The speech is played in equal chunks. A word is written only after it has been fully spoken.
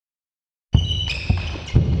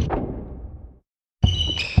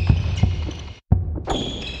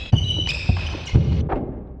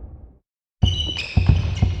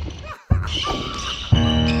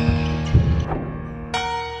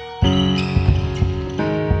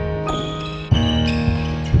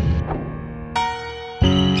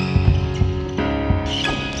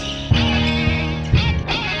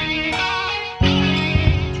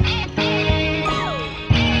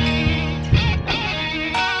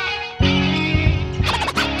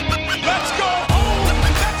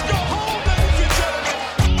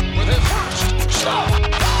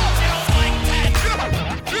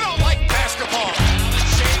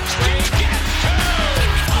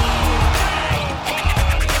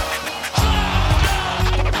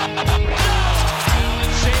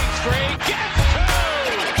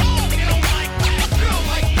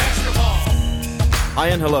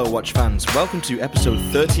and hello, Watch fans. Welcome to episode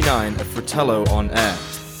 39 of Fratello on Air.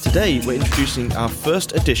 Today, we're introducing our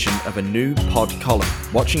first edition of a new pod column,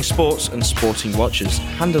 Watching Sports and Sporting Watches,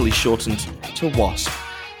 handily shortened to WASP.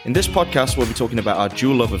 In this podcast, we'll be talking about our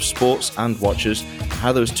dual love of sports and watches, and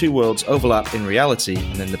how those two worlds overlap in reality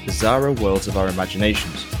and in the bizarro worlds of our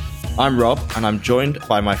imaginations. I'm Rob, and I'm joined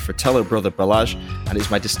by my Fratello brother Balazs, and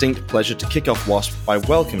it's my distinct pleasure to kick off WASP by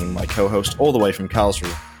welcoming my co-host all the way from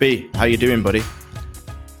Karlsruhe. B, how you doing, buddy?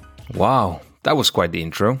 Wow, that was quite the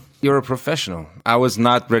intro. You're a professional. I was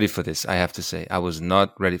not ready for this, I have to say. I was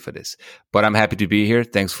not ready for this. But I'm happy to be here.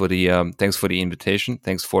 Thanks for the invitation.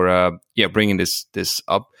 Thanks for bringing this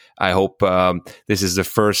up. I hope this is the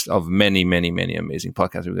first of many amazing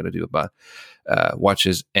podcasts we're going to do about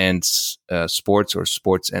watches and sports, or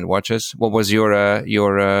sports and watches. What was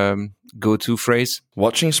your go-to phrase?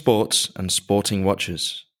 Watching sports and sporting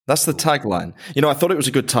watches. That's the tagline. You know, I thought it was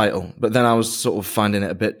a good title, but then I was sort of finding it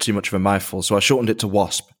a bit too much of a mouthful, so I shortened it to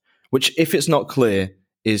WASP, which, if it's not clear,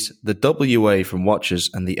 is the WA from watches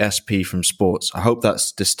and the SP from sports. I hope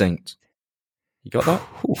that's distinct. You got that?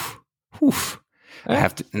 Oof. I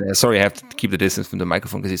have to keep the distance from the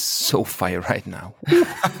microphone because it's so fire right now.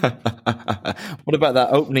 What about that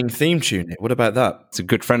opening theme tune? What about that? It's a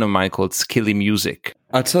good friend of mine called Skilly Music.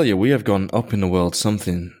 I tell you, we have gone up in the world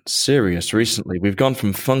something serious recently. We've gone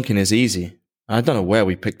from Funkin' is Easy. I don't know where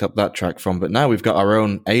we picked up that track from, but now we've got our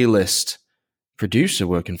own A-list producer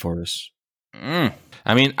working for us.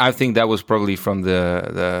 I mean, I think that was probably from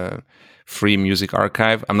the Free Music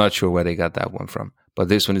Archive. I'm not sure where they got that one from, but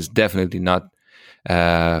this one is definitely not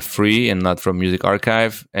free and not from Music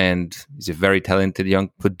Archive, and he's a very talented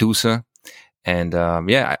young producer. And I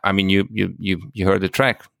mean, you heard the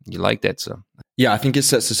track, you like that, so yeah, I think it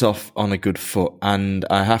sets us off on a good foot, and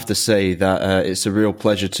I have to say that it's a real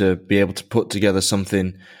pleasure to be able to put together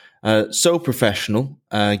something so professional,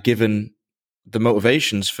 given the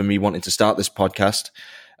motivations for me wanting to start this podcast.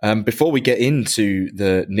 Before we get into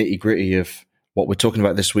the nitty gritty of what we're talking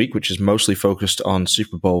about this week, which is mostly focused on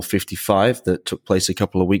Super Bowl 55 that took place a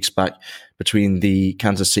couple of weeks back between the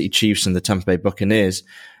Kansas City Chiefs and the Tampa Bay Buccaneers,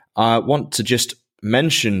 I want to just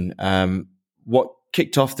mention what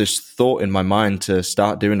kicked off this thought in my mind to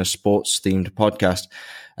start doing a sports-themed podcast,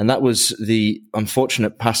 and that was the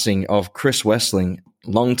unfortunate passing of Chris Wesseling,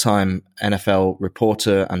 longtime NFL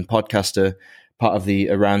reporter and podcaster, part of the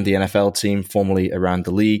Around the NFL team, formerly Around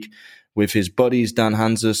the League, with his buddies Dan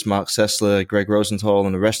Hanzus, Mark Sessler, Greg Rosenthal,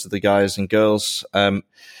 and the rest of the guys and girls.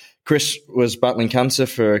 Chris was battling cancer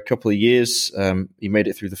for a couple of years. He made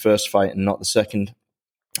it through the first fight and not the second.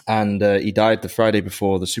 And he died the Friday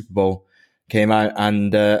before the Super Bowl came out.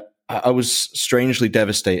 And I was strangely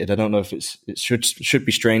devastated. I don't know if it should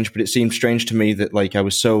be strange, but it seemed strange to me that I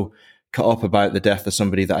was so cut up about the death of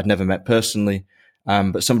somebody that I'd never met personally,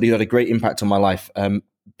 but somebody who had a great impact on my life.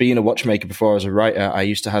 Being a watchmaker before I was a writer, I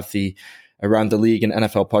used to have the Around the League and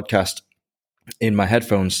NFL podcast in my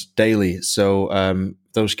headphones daily. So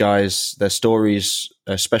those guys, their stories,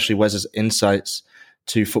 especially Wes's insights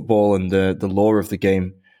to football and the lore of the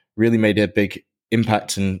game, really made a big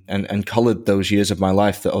impact and colored those years of my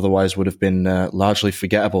life that otherwise would have been largely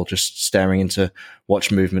forgettable, just staring into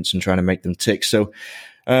watch movements and trying to make them tick. So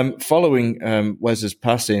following Wes's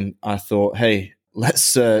passing, I thought, hey,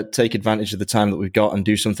 let's take advantage of the time that we've got and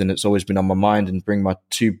do something that's always been on my mind and bring my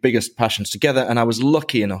two biggest passions together. And I was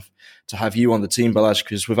lucky enough to have you on the team, Balazs,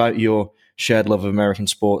 because without your shared love of American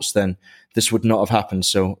sports, then this would not have happened.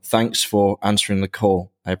 So thanks for answering the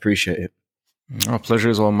call. I appreciate it. Oh, pleasure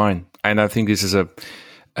is all mine. And I think this is a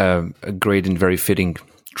great and very fitting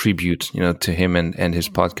tribute, to him and his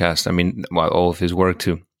podcast. I mean, all of his work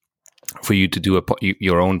for you to do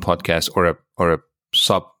your own podcast or a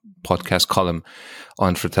sub podcast column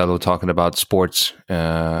on Fratello talking about sports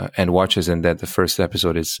and watches, and that the first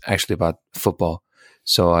episode is actually about football.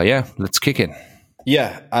 So let's kick it.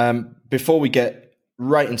 Yeah. Before we get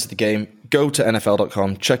right into the game, go to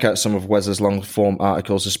NFL.com, check out some of Wes's long-form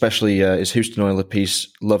articles, especially his Houston Oilers piece,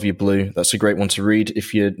 Love You Blue. That's a great one to read.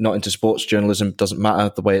 If you're not into sports journalism, it doesn't matter.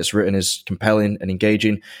 The way it's written is compelling and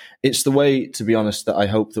engaging. It's the way, to be honest, that I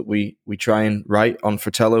hope that we try and write on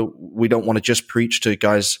Fratello. We don't want to just preach to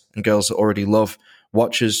guys and girls that already love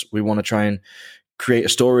watches. We want to try and create a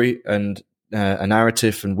story and a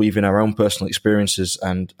narrative and weave in our own personal experiences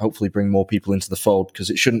and hopefully bring more people into the fold, because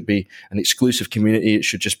it shouldn't be an exclusive community. It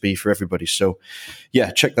should just be for everybody. So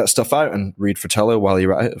yeah, check that stuff out and read Fratello while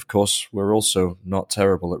you're at it. Of course, we're also not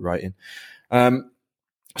terrible at writing.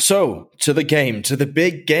 So to the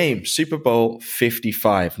big game, Super Bowl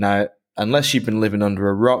 55. Now, unless you've been living under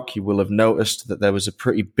a rock, you will have noticed that there was a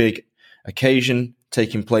pretty big occasion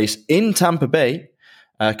taking place in Tampa Bay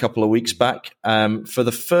a couple of weeks back. For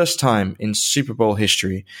the first time in Super Bowl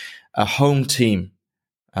history, a home team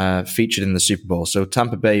featured in the Super Bowl. So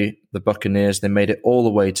Tampa Bay, the Buccaneers, they made it all the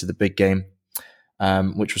way to the big game,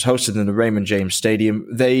 which was hosted in the Raymond James Stadium.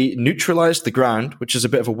 They neutralized the ground, which is a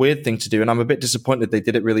bit of a weird thing to do, and I'm a bit disappointed they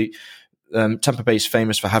did it really. Tampa Bay is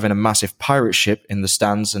famous for having a massive pirate ship in the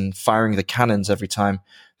stands and firing the cannons every time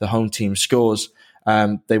the home team scores.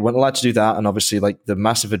 They weren't allowed to do that, and obviously, like, the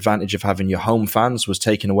massive advantage of having your home fans was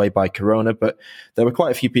taken away by Corona. But there were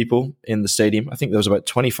quite a few people in the stadium. I think there was about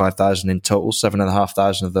 25,000 in total.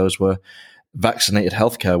 7,500 of those were vaccinated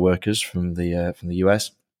healthcare workers from the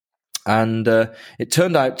US, and it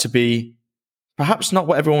turned out to be perhaps not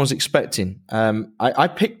what everyone was expecting. I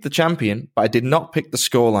picked the champion, but I did not pick the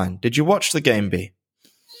scoreline. Did you watch the game, B?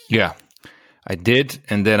 Yeah, I did,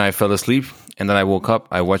 and then I fell asleep, and then I woke up,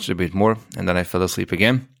 I watched a bit more, and then I fell asleep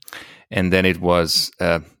again, and then it was,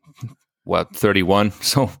 31,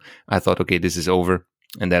 so I thought, okay, this is over,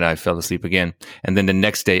 and then I fell asleep again, and then the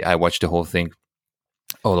next day I watched the whole thing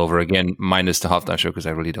all over again, minus the halftime show, because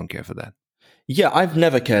I really don't care for that. Yeah, I've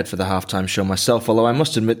never cared for the halftime show myself, although I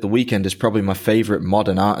must admit The Weeknd is probably my favorite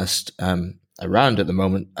modern artist around at the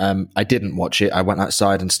moment. I didn't watch it. I went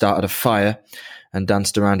outside and started a fire and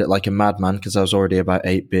danced around it like a madman because I was already about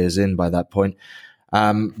 8 beers in by that point.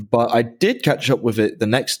 But I did catch up with it the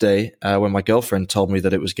next day when my girlfriend told me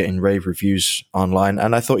that it was getting rave reviews online,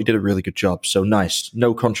 and I thought he did a really good job. So nice.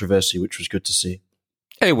 No controversy, which was good to see.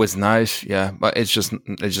 It was nice, yeah, but it's just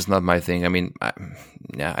not my thing. I mean,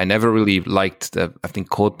 I never really liked I think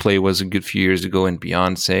Coldplay was a good few years ago, and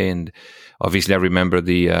Beyonce, and obviously I remember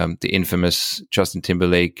the infamous Justin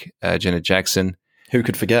Timberlake, Janet Jackson. Who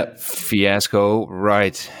could forget? Fiasco,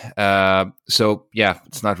 right? So yeah,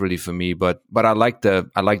 it's not really for me, but I like the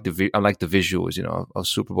visuals, you know, of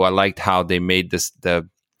Super Bowl. I liked how they made these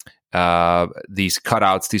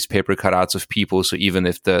cutouts, these paper cutouts of people. So even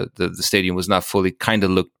if the stadium was not fully, kind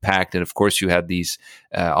of looked packed. And of course you had these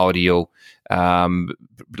audio,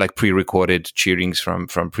 like pre-recorded cheerings from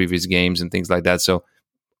previous games and things like that. So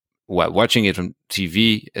watching it from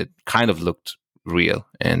TV, it kind of looked real.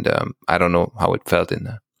 And I don't know how it felt in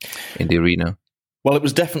the arena. Well, it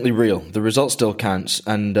was definitely real. The result still counts.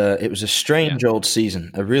 And it was a strange old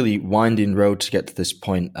season, a really winding road to get to this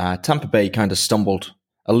point. Tampa Bay kind of stumbled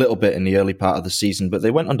a little bit in the early part of the season, but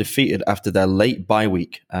they went undefeated after their late bye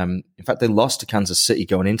week. In fact, they lost to Kansas City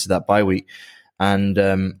going into that bye week. And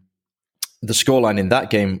the scoreline in that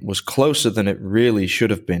game was closer than it really should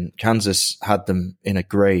have been. Kansas had them in a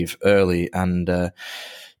grave early, and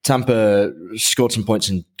Tampa scored some points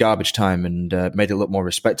in garbage time and made it look more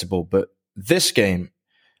respectable. But this game,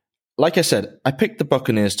 like I said, I picked the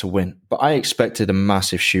Buccaneers to win, but I expected a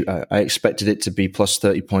massive shootout. I expected it to be plus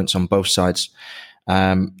 30 points on both sides.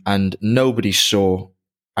 And nobody saw,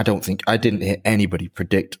 I didn't hear anybody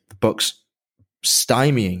predict the Bucs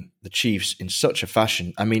stymieing the Chiefs in such a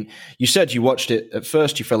fashion. I mean, you said you watched it at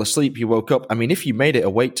first, you fell asleep, you woke up. I mean, if you made it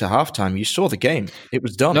awake to halftime, you saw the game. It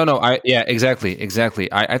was done. No, exactly.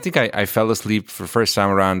 I think I fell asleep for the first time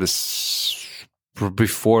around this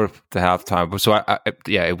before the halftime. So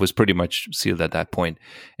it was pretty much sealed at that point.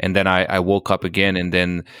 And then I woke up again, and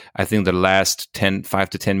then I think the last 5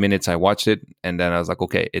 to 10 minutes I watched it, and then I was like,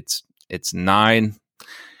 okay, it's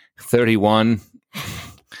 9:31.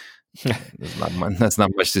 That's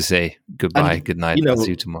not much to say. Goodbye, good night. I'll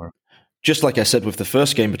see you tomorrow. Just like I said with the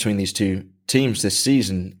first game between these two teams this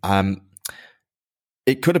season,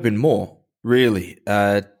 it could have been more, really.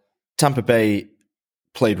 Tampa Bay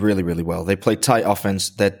played really, really well. They played tight offense.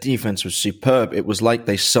 Their defense was superb. It was like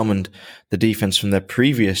they summoned the defense from their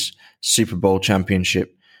previous Super Bowl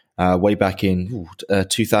championship way back in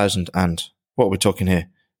 2000 and what are we talking here?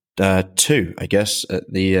 2, I guess,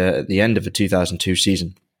 at the end of the 2002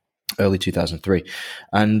 season, early 2003.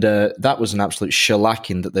 And that was an absolute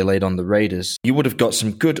shellacking that they laid on the Raiders. You would have got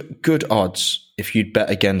some good odds if you'd bet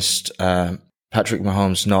against Patrick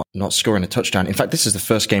Mahomes not scoring a touchdown. In fact, this is the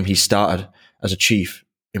first game he started as a Chief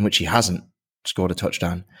in which he hasn't scored a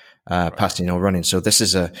touchdown, passing or running. So this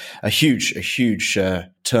is a huge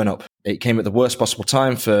turn up. It came at the worst possible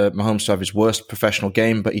time for Mahomes to have his worst professional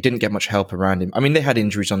game, but he didn't get much help around him. I mean, they had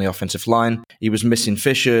injuries on the offensive line. He was missing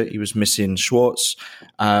Fisher. He was missing Schwartz.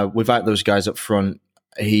 Without those guys up front,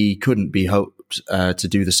 he couldn't be hoped to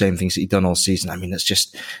do the same things that he'd done all season. I mean,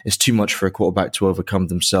 it's too much for a quarterback to overcome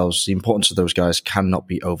themselves. The importance of those guys cannot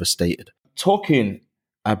be overstated. Talking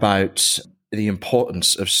about the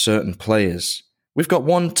importance of certain players, we've got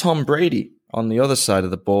one Tom Brady on the other side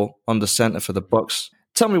of the ball, under center for the Bucs.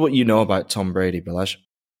 Tell me what you know about Tom Brady, Balazs.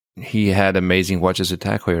 He had amazing watches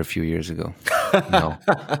attack here a few years ago. No.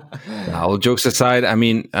 All jokes aside, I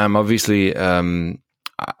mean, obviously,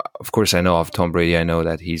 of course, I know of Tom Brady. I know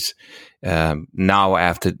that he's now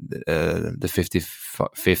after the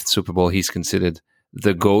 55th Super Bowl, he's considered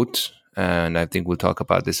the GOAT. And I think we'll talk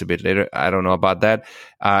about this a bit later. I don't know about that.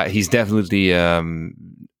 He's definitely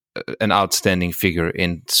an outstanding figure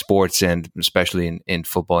in sports, and especially in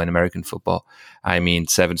football, in American football. I mean,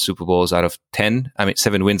 7 Super Bowls out of 10. I mean,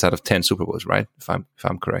 7 wins out of 10 Super Bowls, right? If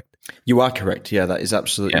I'm correct. You are correct. Yeah, that is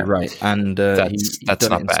absolutely right. And that's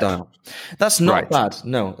not bad. Style. That's not bad.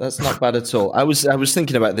 No, that's not bad at all. I was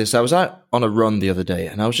thinking about this. I was out on a run the other day,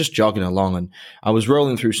 and I was just jogging along, and I was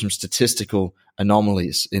rolling through some statistical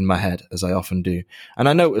anomalies in my head, as I often do. And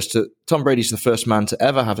I noticed that Tom Brady's the first man to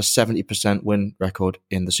ever have a 70% win record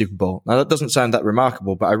in the Super Bowl. Now, that doesn't sound that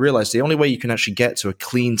remarkable, but I realized the only way you can actually get to a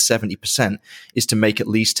clean 70% is to make at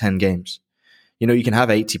least 10 games. You know, you can have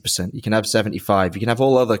 80%, you can have 75%, you can have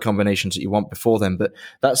all other combinations that you want before then, but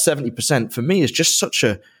that 70% for me is just such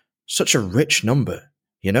a rich number,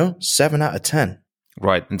 you know, 7 out of 10.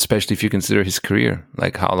 Right, and especially if you consider his career,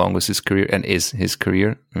 like how long was his career and is his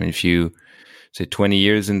career? I mean, if you say 20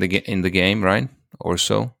 years in the game, right, or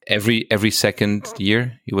so, every second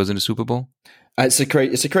year he was in the Super Bowl. It's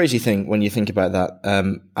a crazy thing when you think about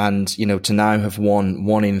that, and you know, to now have won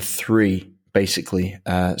 1 in 3 basically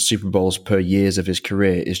Super Bowls per years of his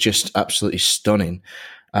career is just absolutely stunning.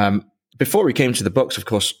 Before he came to the Bucs, of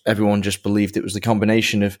course, everyone just believed it was the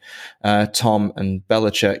combination of Tom and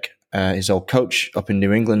Belichick, his old coach up in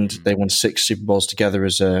New England. They won 6 Super Bowls together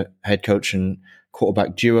as a head coach and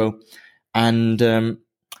quarterback duo. And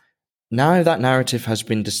now that narrative has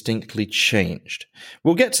been distinctly changed.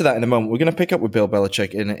 We'll get to that in a moment. We're going to pick up with Bill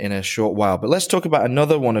Belichick in a short while. But let's talk about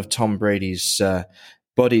another one of Tom Brady's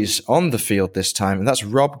buddies on the field this time, and that's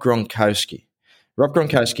Rob Gronkowski. Rob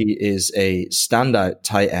Gronkowski is a standout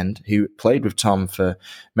tight end who played with Tom for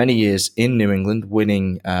many years in New England,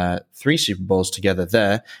 winning 3 Super Bowls together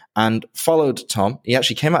there, and followed Tom. He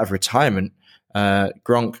actually came out of retirement.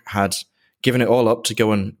 Gronk had given it all up to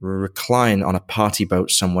go and recline on a party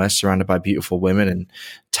boat somewhere surrounded by beautiful women and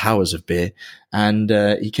towers of beer. And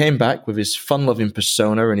he came back with his fun-loving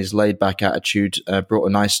persona and his laid-back attitude, brought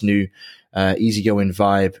a nice new easygoing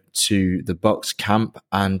vibe to the Bucs camp,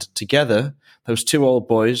 and together those 2 old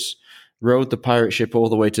boys rode the pirate ship all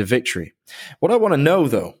the way to victory. What I want to know,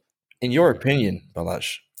 though, in your opinion,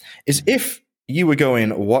 Balazs, is if you were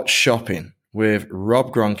going watch shopping with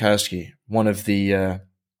Rob Gronkowski, one of the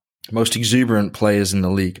most exuberant players in the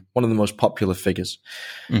league, one of the most popular figures,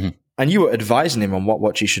 and you were advising him on what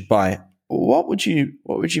watch he should buy, what would you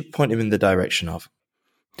point him in the direction of?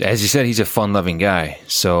 As you said, he's a fun-loving guy.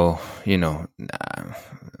 So, you know,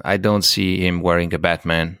 I don't see him wearing a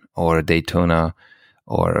Batman or a Daytona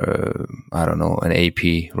or, I don't know, an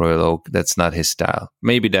AP Royal Oak. That's not his style.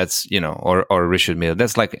 Maybe that's, you know, or Richard Mille.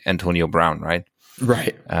 That's like Antonio Brown, right?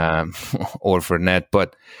 Right. Or Fournette.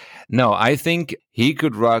 But no, I think he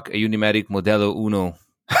could rock a Unimatic Modelo Uno,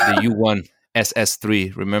 the U1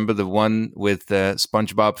 SS3. Remember the one with the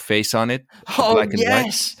SpongeBob face on it? Oh,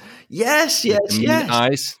 yes. White? Yes.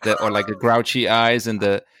 Eyes, or like the grouchy eyes and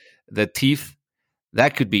the teeth.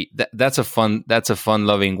 That could be that's a fun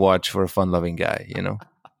loving watch for a fun loving guy, you know.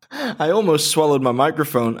 I almost swallowed my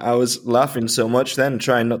microphone. I was laughing so much then,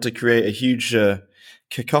 trying not to create a huge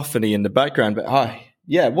cacophony in the background. But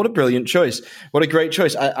yeah, what a brilliant choice! What a great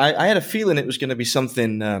choice! I had a feeling it was going to be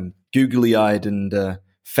something googly eyed and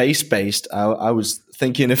face based. I was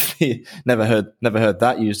thinking of the never heard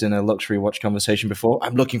that used in a luxury watch conversation before.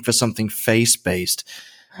 I'm looking for something face based.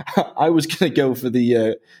 I was going to go for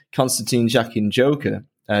the Konstantin Jakin Joker,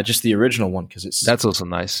 just the original one, because that's also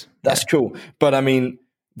nice. That's cool. But I mean,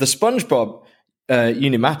 the SpongeBob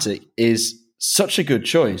Unimatic is such a good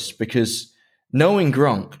choice because knowing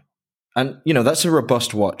Gronk, and you know that's a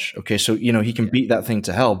robust watch. Okay, so you know he can beat that thing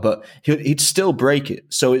to hell, but he'd still break it.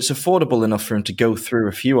 So it's affordable enough for him to go through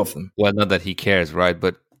a few of them. Well, not that he cares, right?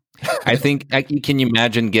 But I think can you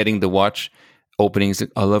imagine getting the watch openings?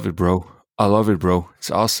 I love it, bro. I love it, bro. It's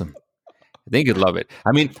awesome. I think you'd love it.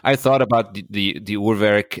 I mean, I thought about the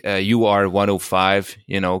Urwerk UR105,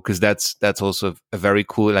 you know, because that's also a very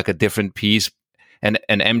cool, like a different piece. And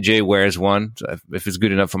MJ wears one. So if it's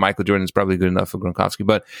good enough for Michael Jordan, it's probably good enough for Gronkowski.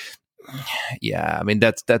 But yeah, I mean,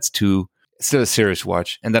 that's still a serious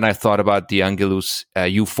watch. And then I thought about the Angelus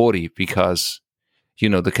U40 because, you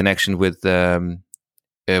know, the connection with the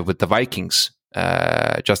Vikings.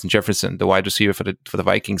 Justin Jefferson, the wide receiver for the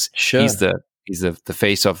Vikings, sure. He's the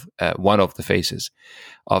face of one of the faces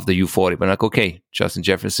of the U40. But like, okay, Justin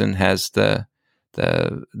Jefferson has the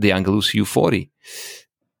Angelus U40,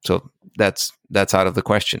 so that's out of the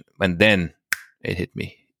question. And then It hit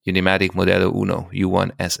me. Unimatic Modelo Uno,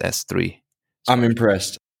 U1 SS3. I'm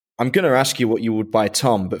impressed. I'm going to ask you what you would buy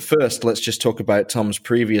Tom, but first, let's just talk about Tom's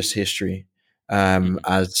previous history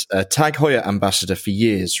as a Tag Heuer ambassador for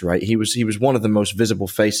years. Right, he was one of the most visible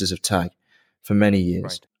faces of Tag for many years,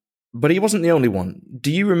 Right. But he wasn't the only one.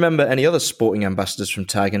 Do you remember any other sporting ambassadors from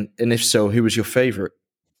Tag, and if so, who was your favorite?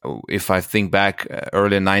 If I think back,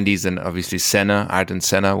 early 90s, and obviously Senna, Ayrton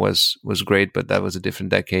Senna was great, but that was a different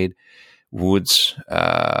decade. Woods,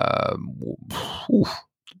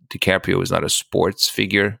 DiCaprio is not a sports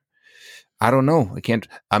figure. I don't know.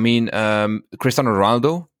 Cristiano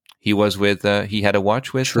Ronaldo, he was with, he had a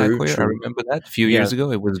watch with Tag Heuer. I remember that a few years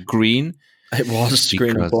ago. It was green. It was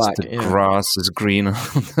green and black. The grass is green on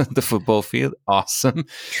the football field. Awesome.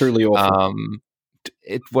 Truly awful.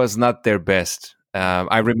 It was not their best.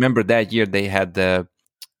 I remember that year they had the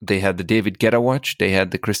David Guetta watch, they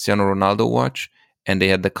had the Cristiano Ronaldo watch, and they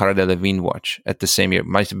had the Cara Delevingne watch at the same year.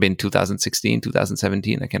 Might have been 2016,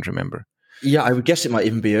 2017. I can't remember. Yeah, I would guess it might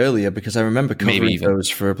even be earlier because I remember covering those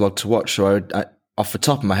for a blog to watch. So off the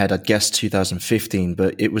top of my head, I'd guess 2015,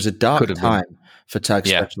 but it was a dark time for Tag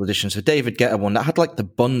Special Edition. So David Guetta one that had like the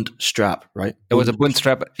Bund strap, right? It was a Bund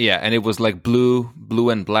strap, yeah, and it was like blue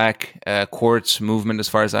and black quartz movement as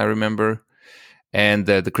far as I remember. And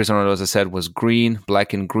the Cristiano Ronaldo, as I said, was green,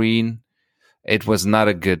 black and green. It was not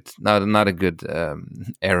a good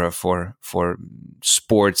era for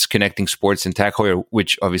sports, connecting sports in Tag Heuer,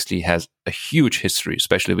 which obviously has a huge history,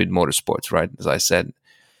 especially with motorsports, right? As I said,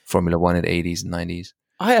 Formula One in the 80s and 90s.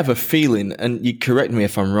 I have a feeling, and you correct me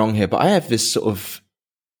if I'm wrong here, but I have this sort of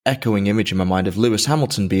echoing image in my mind of Lewis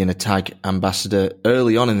Hamilton being a Tag ambassador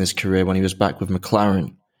early on in his career when he was back with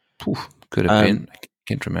McLaren. Could have been. I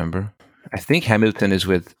can't remember. I think Hamilton is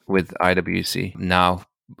with IWC now,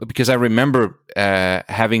 because I remember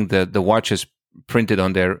having the watches printed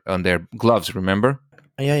on their gloves. Remember?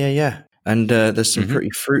 Yeah. And there's some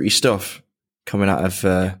pretty fruity stuff coming out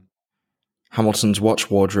of Hamilton's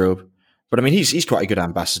watch wardrobe. But I mean, he's quite a good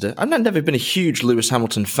ambassador. I've never been a huge Lewis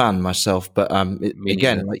Hamilton fan myself, but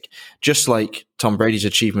again, just like Tom Brady's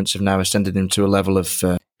achievements have now ascended him to a level of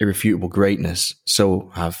irrefutable greatness,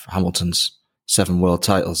 so have Hamilton's 7 world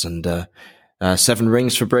titles and 7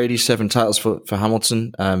 rings for Brady, 7 titles for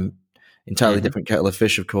Hamilton. Entirely different kettle of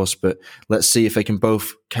fish, of course, but let's see if they can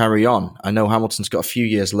both carry on. I know Hamilton's got a few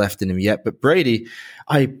years left in him yet, but Brady,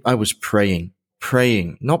 I was praying,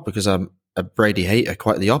 not because I'm a Brady hater,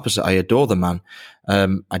 quite the opposite. I adore the man.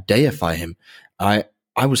 I deify him. I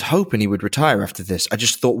was hoping he would retire after this. I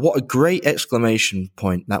just thought what a great exclamation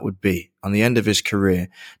point that would be on the end of his career,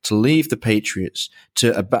 to leave the Patriots,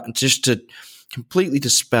 to completely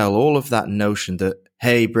dispel all of that notion that,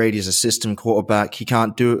 hey, Brady's a system quarterback. He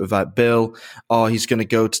can't do it without Bill. Or he's going to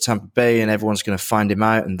go to Tampa Bay and everyone's going to find him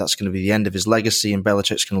out and that's going to be the end of his legacy and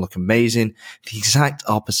Belichick's going to look amazing. The exact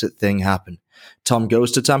opposite thing happened. Tom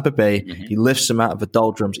goes to Tampa Bay. He lifts them out of the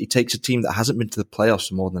doldrums. He takes a team that hasn't been to the playoffs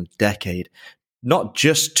for more than a decade, not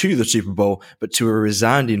just to the Super Bowl, but to a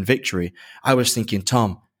resounding victory. I was thinking,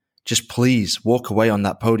 Tom, just please walk away on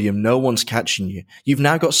that podium. No one's catching you. You've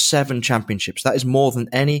now got 7 championships. That is more than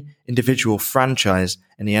any individual franchise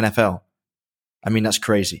in the NFL. I mean, that's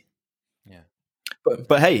crazy. Yeah.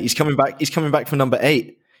 But hey, he's coming back. He's coming back for number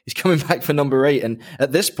 8. He's coming back for number 8. And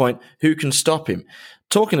at this point, who can stop him?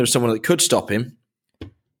 Talking of someone that could stop him,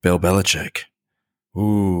 Bill Belichick.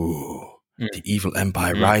 Ooh, the evil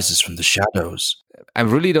empire rises from the shadows. I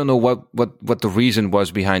really don't know what the reason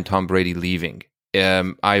was behind Tom Brady leaving.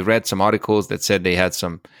 I read some articles that said they had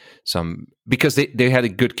some because they had a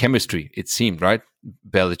good chemistry, it seemed, right?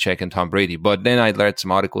 Belichick and Tom Brady. But then I read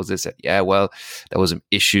some articles that said, yeah, well, there was some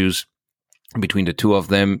issues between the two of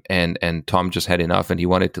them, and Tom just had enough and he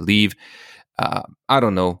wanted to leave. I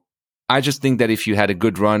don't know. I just think that if you had a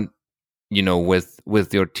good run,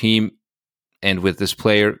 with your team and with this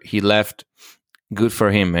player, he left. Good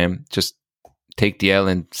for him, man. Just take the L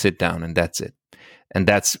and sit down, and that's it. And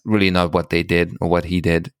that's really not what they did or what he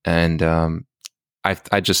did. And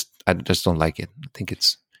I just don't like it. I think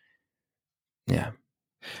it's, yeah.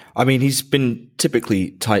 I mean, he's been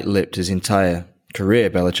typically tight-lipped his entire career,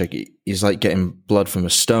 Belichick. He's like getting blood from a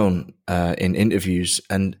stone in interviews.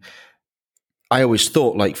 And I always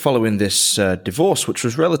thought, like, following this divorce, which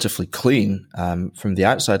was relatively clean from the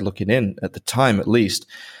outside looking in, at the time at least,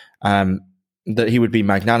 that he would be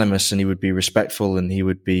magnanimous and he would be respectful and he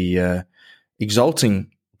would be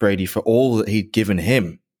exalting Brady for all that he'd given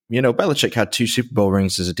him. Belichick had 2 Super Bowl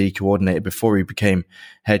rings as a D coordinator before he became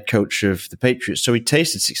head coach of the Patriots. So he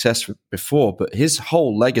tasted success before, but his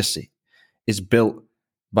whole legacy is built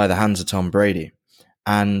by the hands of Tom Brady.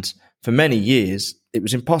 And for many years, it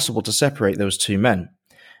was impossible to separate those two men.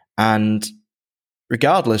 And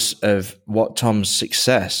regardless of what Tom's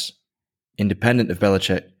success, independent of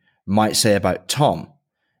Belichick, might say about Tom,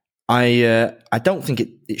 I don't think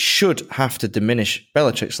it should have to diminish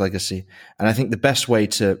Belichick's legacy. And I think the best way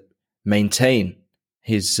to maintain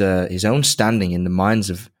his own standing in the minds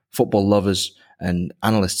of football lovers and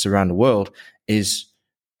analysts around the world is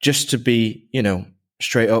just to be,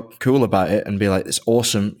 straight up cool about it and be like, it's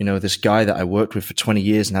awesome. This guy that I worked with for 20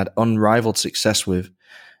 years and had unrivaled success with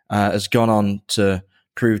has gone on to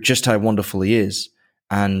prove just how wonderful he is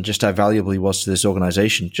and just how valuable he was to this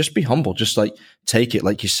organization. Just be humble. Just take it,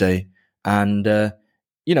 like you say. And,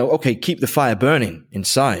 okay, keep the fire burning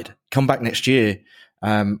inside. Come back next year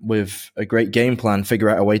with a great game plan, figure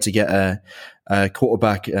out a way to get a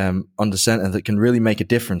quarterback under center that can really make a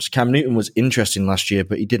difference. Cam Newton was interesting last year,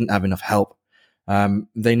 but he didn't have enough help.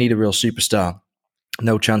 They need a real superstar.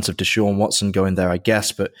 No chance of Deshaun Watson going there, I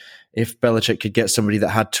guess. But if Belichick could get somebody that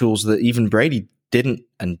had tools that even Brady didn't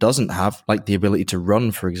and doesn't have, like the ability to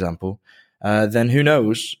run, for example, then who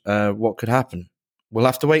knows what could happen. We'll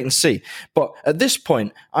have to wait and see. But at this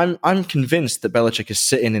point, I'm convinced that Belichick is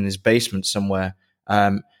sitting in his basement somewhere,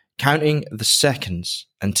 counting the seconds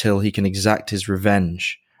until he can exact his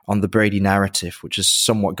revenge on the Brady narrative, which has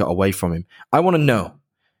somewhat got away from him. I want to know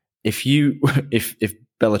if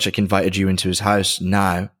Belichick invited you into his house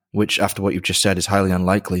now, which after what you've just said is highly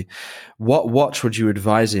unlikely, what watch would you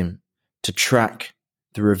advise him to track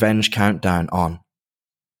the revenge countdown on?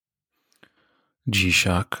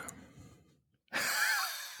 G-Shock.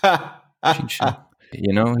 G-Shock.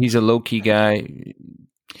 He's a low-key guy.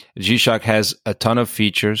 G-Shock has a ton of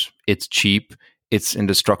features. It's cheap. It's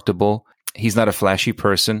indestructible. He's not a flashy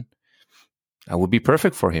person. I would be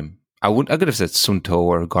perfect for him. I could have said Suunto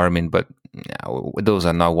or Garmin, but those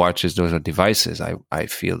are not watches. Those are devices. I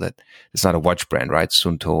feel that it's not a watch brand, right?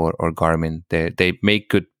 Suunto or Garmin. They make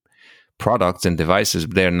good products and devices,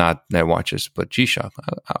 but they're not their watches. But G-Shock,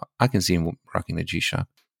 I can see him rocking the G-Shock.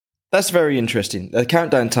 That's very interesting. The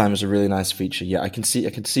countdown time is a really nice feature. Yeah, I can see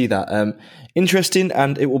that. Interesting,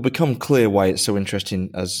 and it will become clear why it's so interesting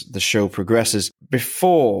as the show progresses.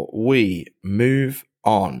 Before we move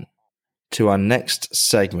on to our next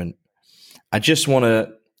segment, I just want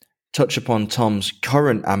to touch upon Tom's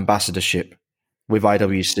current ambassadorship with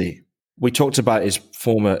IWC. We talked about his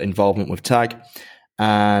former involvement with TAG,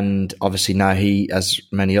 and obviously now he, as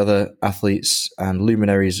many other athletes and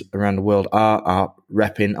luminaries around the world, are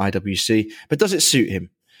repping IWC. But does it suit him?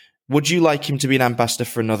 Would you like him to be an ambassador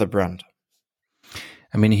for another brand?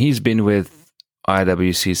 I mean, he's been with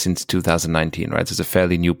IWC since 2019, right? It's a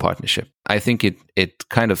fairly new partnership. I think it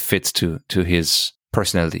kind of fits to his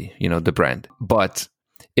personality, the brand. But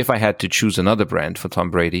if I had to choose another brand for Tom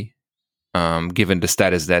Brady, given the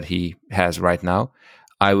status that he has right now,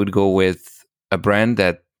 I would go with a brand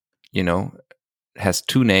that, has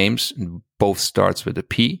two names, both starts with a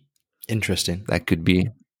P. Interesting. That could be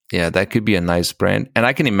a nice brand. And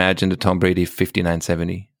I can imagine the Tom Brady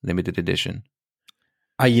 5970 limited edition.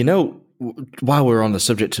 While we're on the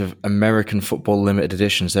subject of American football limited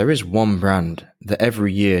editions, there is one brand that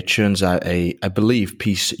every year churns out I believe,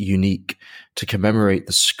 piece unique to commemorate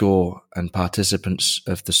the score and participants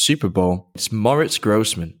of the Super Bowl. It's Moritz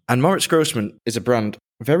Grossman. And Moritz Grossman is a brand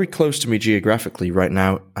very close to me geographically. Right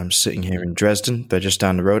now, I'm sitting here in Dresden. They're just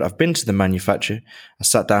down the road. I've been to the manufacturer. I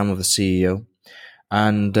sat down with the CEO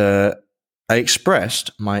and I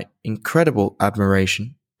expressed my incredible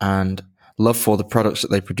admiration and love for the products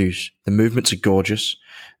that they produce. The movements are gorgeous.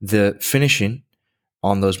 The finishing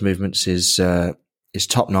on those movements is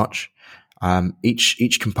top notch.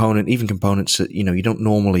 Each component, even components that you don't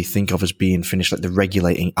normally think of as being finished, like the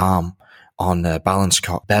regulating arm on a balance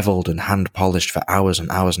cock, beveled and hand polished for hours and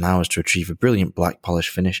hours and hours to achieve a brilliant black polish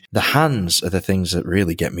finish. The hands are the things that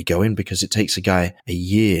really get me going, because it takes a guy a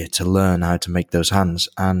year to learn how to make those hands,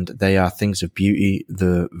 and they are things of beauty.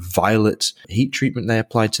 The violet heat treatment they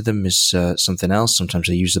apply to them is something else. Sometimes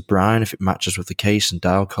they use the brown if it matches with the case and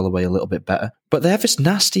dial colorway a little bit better. But they have this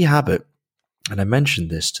nasty habit, and I mentioned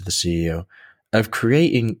this to the CEO, of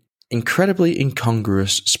creating incredibly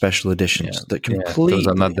incongruous special editions that completely... those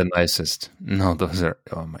are not the nicest. No, those are...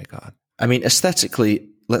 Oh, my God. I mean, aesthetically,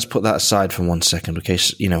 let's put that aside for 1 second,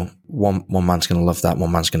 because, one man's going to love that,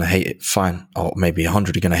 one man's going to hate it, fine. Or maybe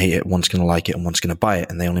 100 are going to hate it, one's going to like it, and one's going to buy it,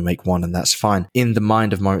 and they only make one, and that's fine. In the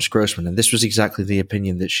mind of Moritz Grossman, and this was exactly the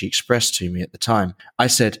opinion that she expressed to me at the time, I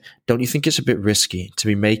said, don't you think it's a bit risky to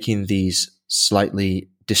be making these slightly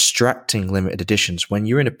distracting limited editions when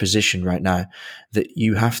you're in a position right now that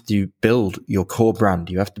you have to build your core brand.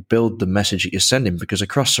 You have to build the message that you're sending, because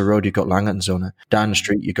across the road, you've got Langertszone. Down the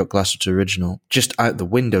street, you've got Glashütte Original. Just out the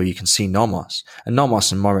window, you can see Nomos. And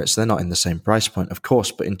Nomos and Moritz, they're not in the same price point, of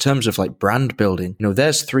course. But in terms of like brand building,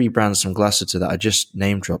 there's 3 brands from Glashütte that I just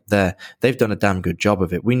name dropped there. They've done a damn good job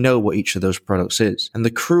of it. We know what each of those products is. And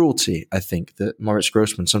the cruelty, I think, that Moritz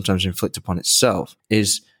Grossman sometimes inflict upon itself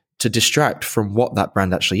is to distract from what that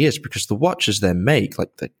brand actually is, because the watches they make,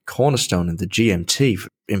 like the Cornerstone and the GMT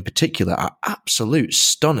in particular, are absolute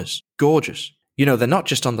stunners. Gorgeous. They're not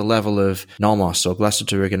just on the level of Nomos or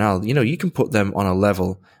Glashütte Original. You can put them on a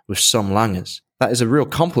level with some Langers. That is a real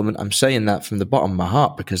compliment. I'm saying that from the bottom of my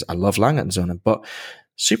heart because I love Langertszone. But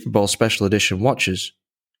Super Bowl special edition watches,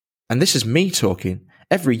 and this is me talking,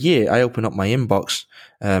 every year I open up my inbox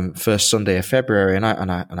first Sunday of February, and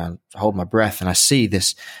I hold my breath, and I see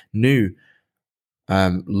this new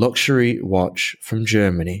luxury watch from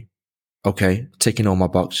Germany. Okay, ticking all my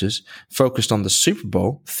boxes, focused on the Super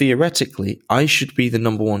Bowl. Theoretically, I should be the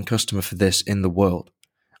number 1 customer for this in the world.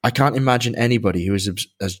 I can't imagine anybody who is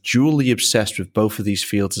as dually obsessed with both of these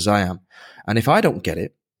fields as I am. And if I don't get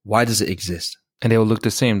it, why does it exist? And they all look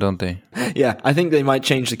the same, don't they? Yeah, I think they might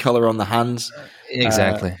change the color on the hands.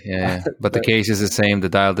 Exactly. Yeah. But the case is the same. The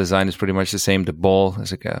dial design is pretty much the same. The ball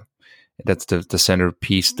is like that's the center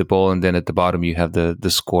piece, the ball, and then at the bottom you have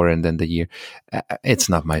the score and then the year. It's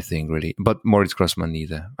not my thing, really. But Moritz Grossman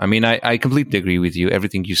neither. I mean, I completely agree with you.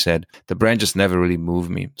 Everything you said. The brand just never really moved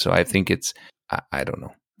me. So I think I don't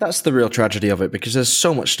know. That's the real tragedy of it, because there's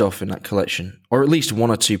so much stuff in that collection, or at least 1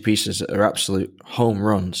 or 2 pieces that are absolute home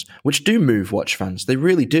runs, which do move watch fans. They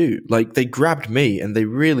really do. Like, they grabbed me and they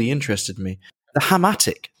really interested me. The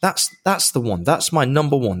Hamatic, that's the one. That's my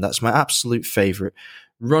number 1. That's my absolute favorite.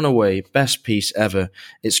 Runaway, best piece ever.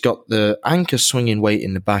 It's got the anchor swinging weight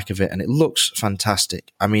in the back of it, and it looks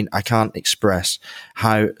fantastic. I mean, I can't express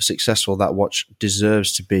how successful that watch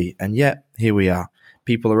deserves to be. And yet, here we are.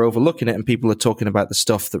 People are overlooking it, and people are talking about the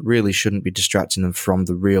stuff that really shouldn't be distracting them from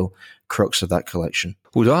the real crux of that collection.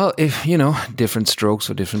 Well, if, different strokes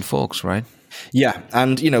for different folks, right? Yeah,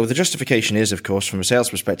 and, the justification is, of course, from a sales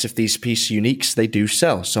perspective, these piece uniques, they do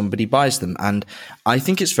sell. Somebody buys them. And I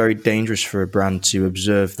think it's very dangerous for a brand to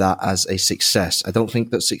observe that as a success. I don't think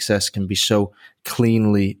that success can be so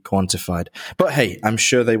cleanly quantified. But hey, I'm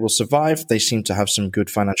sure they will survive. They seem to have some good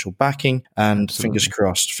financial backing, and fingers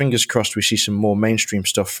crossed we see some more mainstream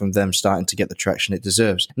stuff from them starting to get the traction it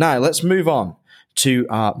deserves. Now, let's move on to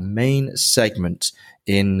our main segment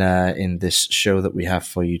in this show that we have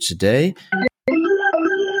for you today.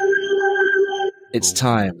 It's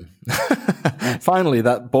time. Finally,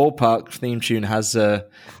 that ballpark theme tune has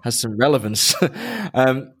some relevance.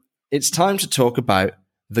 It's time to talk about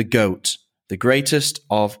the GOAT, the greatest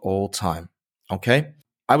of all time. Okay?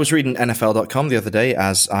 I was reading NFL.com the other day,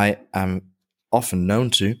 as I am often known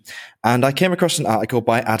to, and I came across an article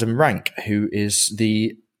by Adam Rank, who is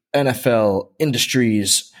the NFL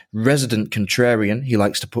industry's resident contrarian. He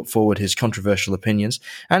likes to put forward his controversial opinions,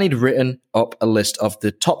 and he'd written up a list of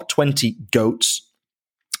the top 20 GOATs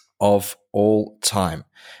of all time.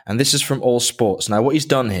 And this is from All Sports. Now, what he's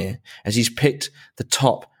done here is he's picked the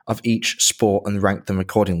top of each sport and ranked them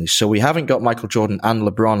accordingly. So we haven't got Michael Jordan and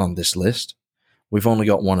LeBron on this list. We've only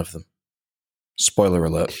got one of them. Spoiler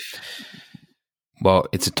alert. Well,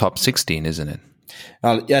 it's a top 16, isn't it?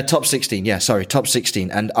 Yeah, top 16. Yeah, sorry, top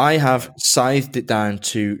 16. And I have scythed it down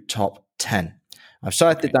to top 10. I've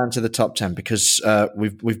scythed it down to the top 10 because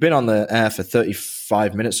we've been on the air for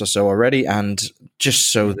 35 minutes or so already, and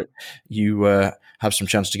just so that you have some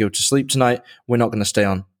chance to go to sleep tonight, we're not going to stay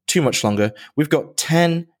on too much longer. We've got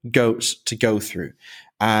 10 GOATs to go through,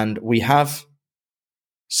 and we have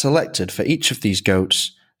selected for each of these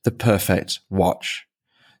GOATs the perfect watch.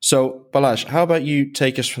 So, Balázs, how about you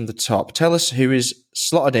take us from the top? Tell us who is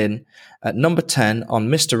slotted in at number 10 on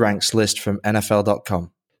Mr. Rank's list from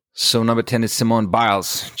NFL.com. So number 10 is Simone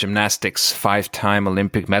Biles, gymnastics, 5-time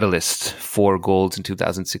Olympic medalist, 4 golds in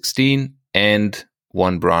 2016 and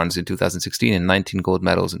 1 bronze in 2016 and 19 gold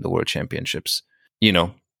medals in the World Championships.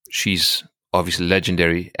 She's obviously a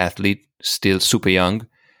legendary athlete, still super young,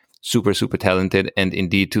 super talented. And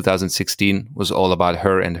indeed, 2016 was all about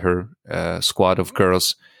her and her squad of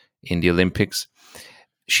girls in the Olympics.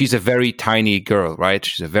 She's a very tiny girl, right?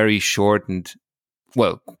 She's a very short and,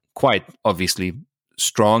 well, quite obviously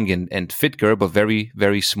strong and fit girl, but very,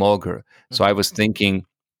 very small girl. So I was thinking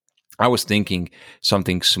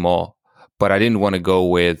something small, but I didn't want to go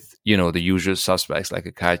with, the usual suspects like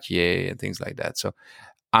a Cartier and things like that. So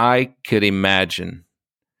I could imagine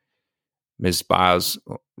Ms. Biles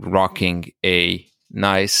rocking a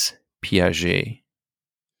nice Piaget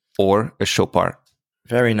or a Chopard.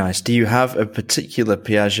 Very nice. Do you have a particular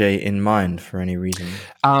Piaget in mind for any reason?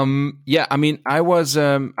 Yeah, I mean, I was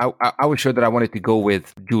sure that I wanted to go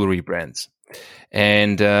with jewelry brands,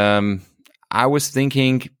 and I was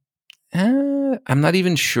thinking, I'm not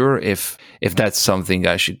even sure if that's something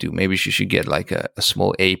I should do. Maybe she should get like a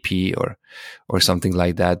small AP or something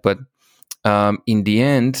like that. But in the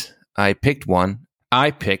end, I picked one.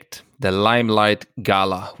 I picked the Limelight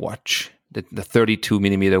Gala watch, the 32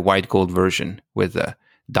 millimeter white gold version with a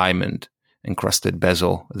diamond encrusted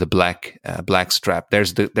bezel, the black strap.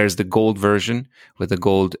 There's the gold version with the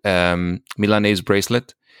gold Milanese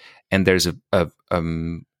bracelet, and there's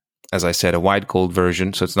as I said, a white gold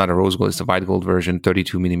version. So it's not a rose gold; it's a white gold version,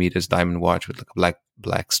 32 millimeters diamond watch with like a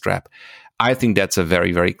black strap. I think that's a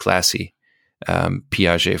very, very classy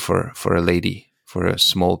Piaget for a lady, for a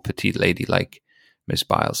small petite lady like Miss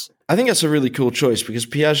Biles. I think that's a really cool choice because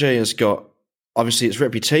Piaget has got, obviously its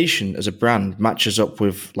reputation as a brand matches up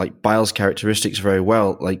with like Biles' characteristics very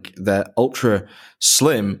well. Like they're ultra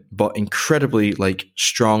slim, but incredibly like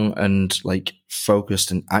strong and like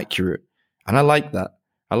focused and accurate. And I like that.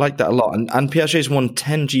 I like that a lot. And Piaget's won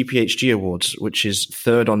 10 GPHG awards, which is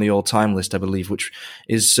third on the all-time list, I believe, which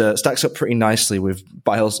is stacks up pretty nicely with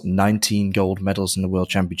Biles' 19 gold medals in the World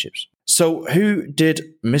Championships. So who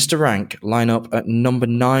did Mr. Rank line up at number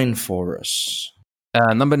 9 for us?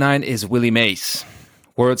 Number 9 is Willie Mays,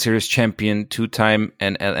 World Series champion, 2-time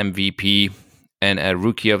NL MVP, and a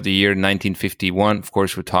Rookie of the Year 1951. Of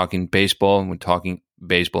course, we're talking baseball. We're talking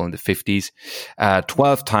baseball in the 50s.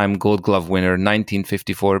 12-time Gold Glove winner,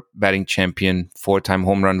 1954 batting champion, 4-time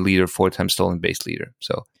home run leader, 4-time stolen base leader.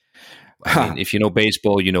 So, I mean, if you know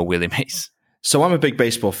baseball, you know Willie Mays. So I'm a big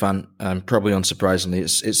baseball fan, probably unsurprisingly.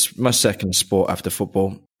 It's my second sport after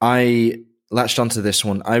football. I latched onto this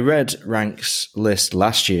one. I read Rank's list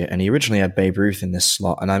last year, and he originally had Babe Ruth in this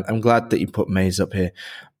slot, and I'm glad that he put Mays up here,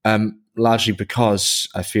 largely because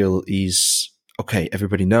I feel he's okay.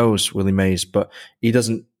 Everybody knows Willie Mays, but he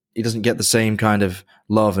doesn't get the same kind of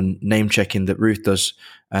love and name checking that Ruth does,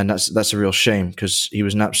 and that's a real shame because he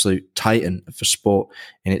was an absolute titan for sport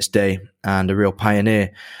in its day and a real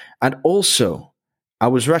pioneer. And also, I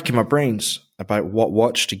was racking my brains about what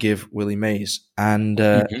watch to give Willie Mays, and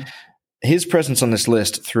his presence on this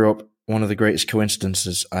list threw up one of the greatest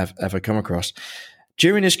coincidences I've ever come across.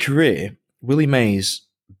 During his career, Willie Mays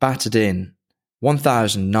batted in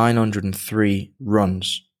 1,903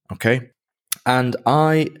 runs, okay? And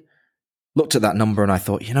I looked at that number and I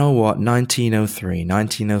thought, you know what,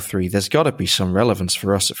 1903, there's got to be some relevance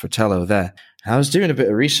for us at Fratello there. I was doing a bit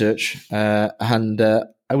of research and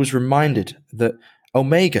I was reminded that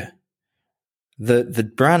Omega,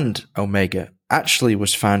 the brand Omega, actually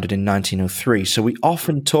was founded in 1903. So we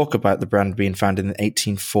often talk about the brand being founded in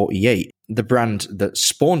 1848. The brand that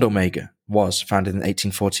spawned Omega was founded in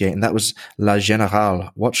 1848, and that was La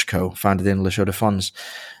Générale Watch Co., founded in Les Chaux-de-Fonds,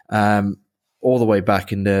 all the way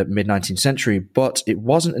back in the mid-19th century. But it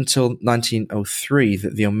wasn't until 1903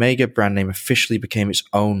 that the Omega brand name officially became its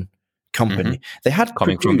own company. They had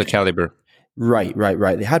coming from the caliber. Right.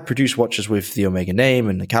 They had produced watches with the Omega name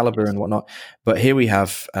and the caliber and whatnot, but here we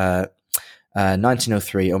have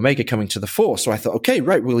 1903, Omega coming to the fore. So I thought, okay,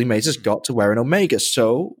 right, Willie Mays has got to wear an Omega.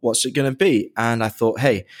 So what's it going to be? And I thought,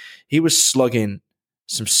 hey, he was slugging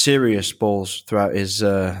some serious balls throughout his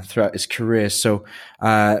career. So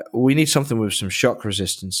we need something with some shock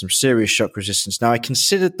resistance, some serious shock resistance. Now, I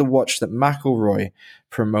considered the watch that McIlroy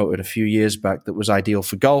promoted a few years back that was ideal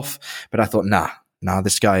for golf, but I thought, nah,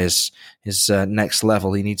 this guy is next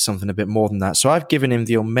level. He needs something a bit more than that. So I've given him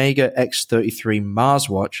the Omega X33 Mars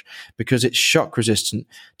watch because it's shock resistant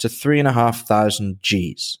to 3,500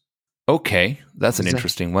 Gs. Okay, that's an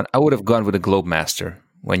interesting one. I would have gone with a Globemaster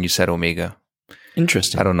when you said Omega.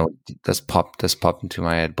 Interesting. I don't know. That's popped into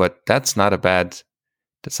my head, but that's not a bad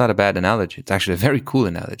analogy. It's actually a very cool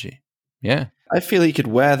analogy. Yeah. I feel he could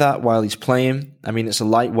wear that while he's playing. I mean, it's a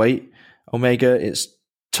lightweight Omega. It's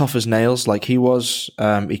tough as nails like he was.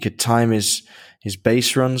 He could time his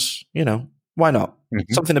base runs. You know, why not?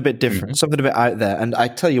 Mm-hmm. Something a bit different, something a bit out there. And I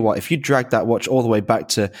tell you what, if you drag that watch all the way back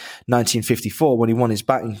to 1954 when he won his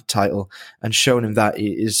batting title and shown him that,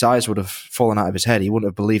 his eyes would have fallen out of his head. He wouldn't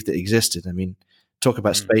have believed it existed. I mean, talk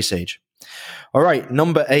about space age. All right,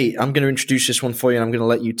 number 8. I'm going to introduce this one for you, and I'm going to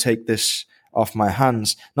let you take this off my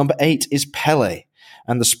hands. Number 8 is Pele.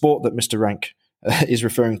 And the sport that Mr. Rank is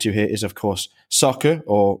referring to here is, of course, soccer,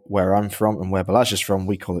 or where I'm from and where Balazs is from,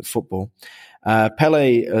 we call it football.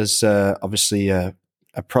 Pele has obviously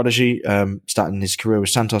a prodigy, starting his career with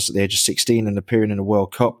Santos at the age of 16 and appearing in a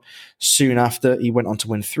World Cup. Soon after, he went on to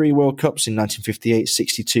win 3 World Cups in 1958,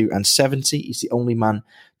 62 and 70. He's the only man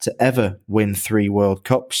to ever win 3 World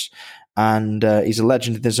Cups. And he's a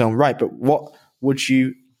legend in his own right. But what would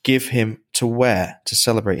you give him to wear to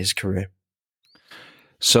celebrate his career?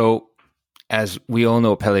 So, as we all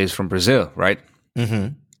know, Pelé is from Brazil, right?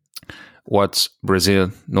 Mm-hmm. What's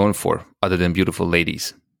Brazil known for other than beautiful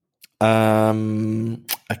ladies? A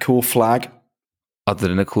cool flag. Other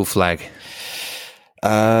than a cool flag?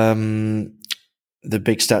 The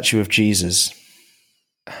big statue of Jesus.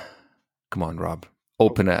 Come on, Rob.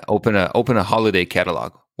 Open a holiday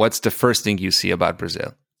catalog. What's the first thing you see about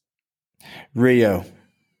Brazil? Rio.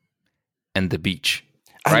 And the beach.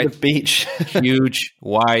 And right? the beach. Huge,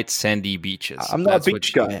 white, sandy beaches. I'm not a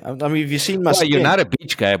beach guy. I mean, have you seen my skin? You're not a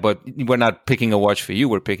beach guy, but we're not picking a watch for you.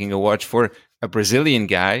 We're picking a watch for a Brazilian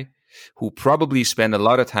guy who probably spent a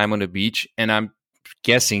lot of time on the beach. And I'm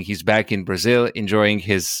guessing he's back in Brazil enjoying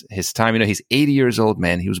his time. You know, he's 80 years old,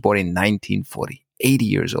 man. He was born in 1940. 80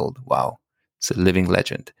 years old. Wow. It's a living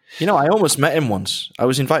legend. You know, I almost met him once. I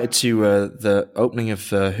was invited to the opening of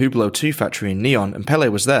the Hublot 2 factory in Neon, and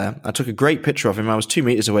Pelé was there. I took a great picture of him. I was 2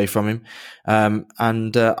 meters away from him.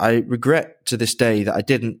 And I regret to this day that I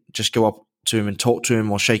didn't just go up to him and talk to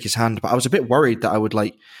him or shake his hand. But I was a bit worried that I would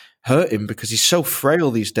hurt him because he's so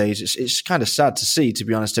frail these days. It's kind of sad to see, to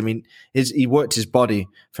be honest. I mean, he worked his body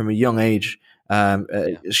from a young age.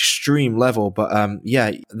 Extreme level, but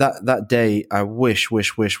that day I wish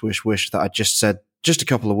that I just said just a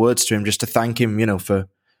couple of words to him just to thank him, you know, for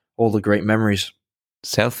all the great memories.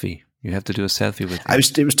 Selfie. You have to do a selfie with him.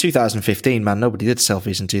 It was 2015, man. Nobody did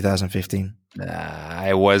selfies in 2015.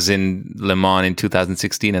 I was in Le Mans in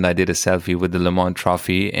 2016, and I did a selfie with the Le Mans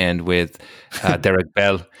trophy and with Derek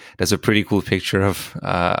Bell. There's a pretty cool picture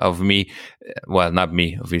of me. Well, not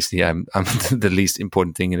me, obviously. I'm the least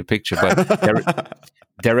important thing in the picture. But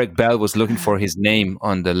Derek Bell was looking for his name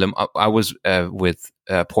on the Le Mans. I was with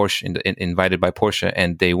Porsche, invited by Porsche,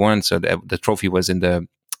 and they won. So the trophy was in the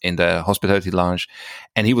hospitality lounge,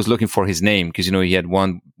 and he was looking for his name because, you know, he had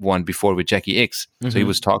won one before with Jackie X. Mm-hmm. So he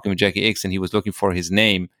was talking with Jackie X and he was looking for his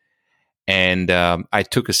name. And I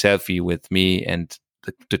took a selfie with me and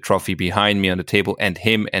the trophy behind me on the table, and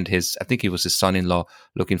him and I think he was his son-in-law,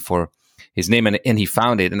 looking for his name, and he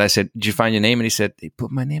found it. And I said, "Did you find your name?" And he said, "They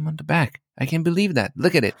put my name on the back. I can't believe that.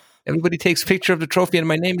 Look at it. Everybody takes a picture of the trophy and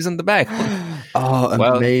my name is on the back." Oh,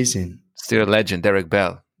 amazing. Still a legend, Derek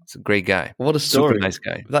Bell. It's a great guy. What a story. Super nice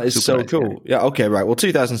guy. That is Super so nice cool. Guy. Yeah, okay, right. Well,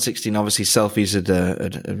 2016, obviously, selfies had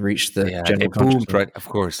reached the general they boomed, right? Of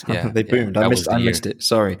course. Yeah, they boomed. I missed it.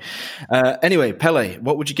 Sorry. Anyway, Pelé,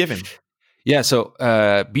 what would you give him? Yeah, so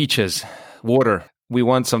beaches, water. We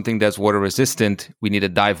want something that's water resistant. We need a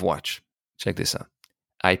dive watch. Check this out.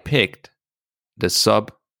 I picked the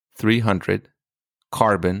Sub 300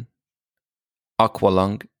 Carbon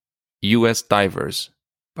Aqualung US Divers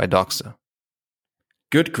by Doxa.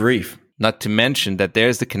 Good grief. Not to mention that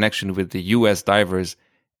there's the connection with the US divers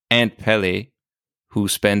and Pelé, who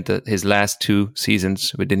spent his last 2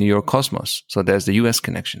 seasons with the New York Cosmos. So there's the US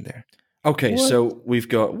connection there. Okay, so we've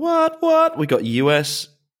got what? We got US.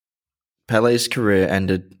 Pelé's career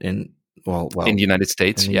ended in in the United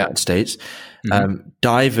States. United States. Mm-hmm.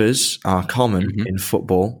 Divers are common in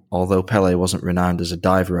football, although Pelé wasn't renowned as a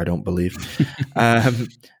diver, I don't believe.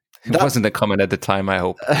 It wasn't that common at the time, I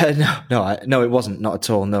hope. No, it wasn't. Not at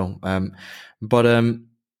all. No. But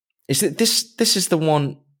is it this is the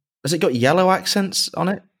one? Has it got yellow accents on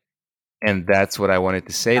it? And that's what I wanted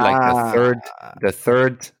to say. Like the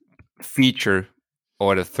third feature,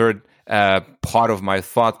 or the third part of my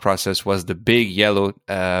thought process was the big yellow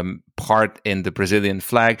part in the Brazilian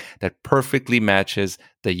flag that perfectly matches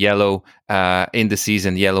the yellow in the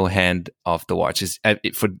season yellow hand of the watch.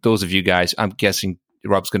 For those of you guys, I'm guessing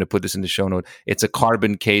Rob's going to put this in the show note. It's a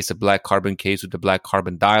carbon case, a black carbon case with the black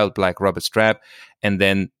carbon dial, black rubber strap, and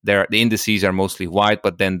then the indices are mostly white,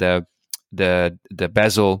 but then the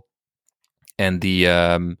bezel and the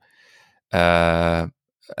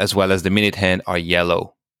as well as the minute hand are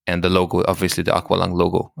yellow, and the logo, obviously the Aqualung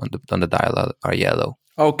logo on the dial, are yellow.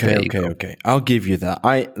 Okay. I'll give you that.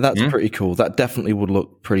 That's pretty cool. That definitely would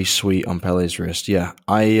look pretty sweet on Pelé's wrist. Yeah,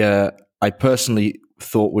 I personally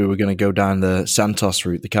thought we were going to go down the Santos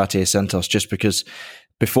route, the Cartier Santos, just because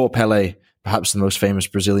before Pelé, perhaps the most famous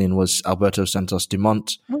Brazilian was Alberto Santos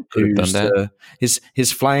Dumont,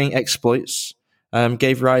 his flying exploits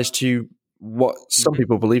gave rise to what some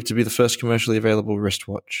people believe to be the first commercially available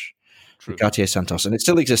wristwatch. true. Cartier Santos, and it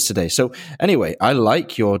still exists today. So anyway, I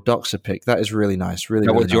like your Doxa pick. That is really nice. Really,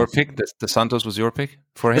 That really was your nice. pick? The Santos was your pick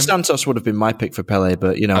for him? The Santos would have been my pick for Pele,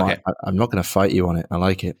 but Okay. I'm not going to fight you on it. I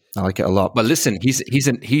like it. I like it a lot. But listen,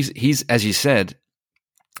 he's as you said,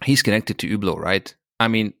 he's connected to Hublot, right? I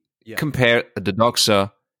mean, compare the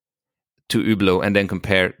Doxa to Hublot, and then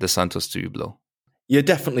compare the Santos to Hublot. You're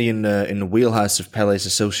definitely in the wheelhouse of Pele's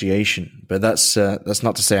association, but that's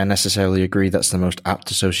not to say I necessarily agree that's the most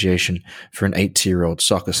apt association for an 80-year-old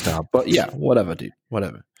soccer star. But yeah, whatever, dude,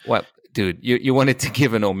 whatever. Well, dude, you wanted to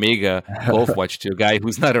give an Omega golf watch to a guy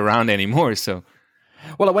who's not around anymore, so.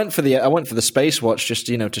 Well, I went for the space watch just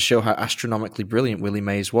to show how astronomically brilliant Willie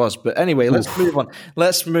Mays was. But anyway, let's move on.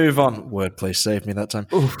 Wordplay saved me that time.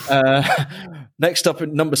 Next up at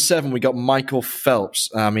number 7, we got Michael Phelps.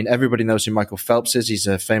 I mean, everybody knows who Michael Phelps is. He's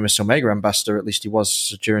a famous Omega ambassador. At least he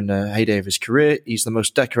was during the heyday of his career. He's the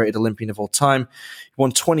most decorated Olympian of all time. He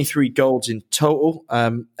won 23 golds in total,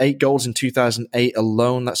 8 golds in 2008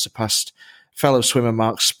 alone. That surpassed fellow swimmer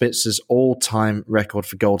Mark Spitzer's all-time record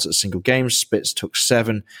for golds at single games. Spitz took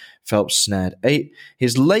 7, Phelps snared 8.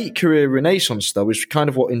 His late career renaissance, though, is kind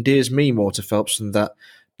of what endears me more to Phelps than that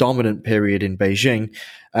dominant period in Beijing.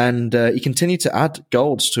 And he continued to add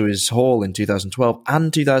golds to his haul in 2012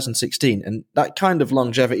 and 2016. And that kind of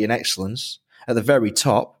longevity and excellence at the very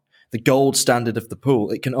top, the gold standard of the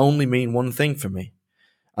pool, it can only mean one thing for me.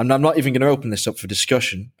 And I'm not even going to open this up for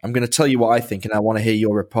discussion. I'm going to tell you what I think, and I want to hear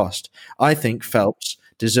your riposte. I think Phelps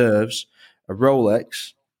deserves a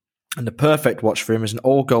Rolex, and the perfect watch for him is an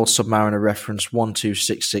all-gold Submariner reference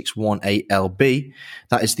 126618LB.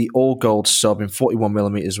 That is the all-gold sub in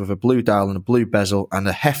 41mm with a blue dial and a blue bezel and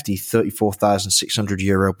a hefty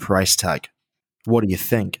 €34,600 price tag. What do you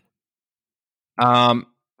think?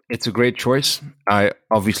 It's a great choice. I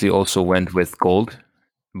obviously also went with gold,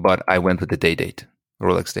 but I went with the day date.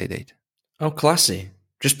 Rolex day date. Oh, classy.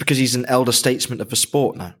 Just because he's an elder statesman of the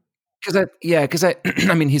sport now. Because I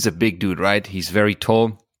mean, he's a big dude, right? He's very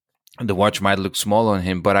tall. The watch might look small on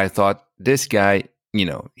him, but I thought this guy,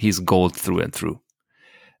 he's gold through and through.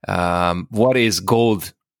 What is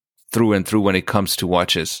gold through and through when it comes to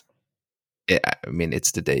watches? I mean,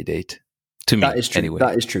 it's the day date. To me, that is true. Anyway.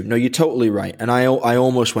 That is true. No, you're totally right. And I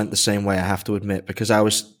almost went the same way, I have to admit, because I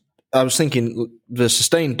was thinking the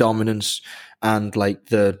sustained dominance and like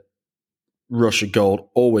the rush of gold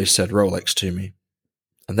always said Rolex to me.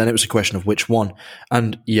 And then it was a question of which one.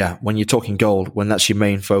 And yeah, when you're talking gold, when that's your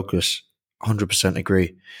main focus, 100%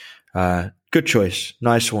 agree. Good choice.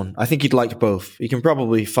 Nice one. I think he'd like both. He can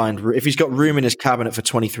probably find, if he's got room in his cabinet for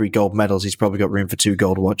 23 gold medals, he's probably got room for 2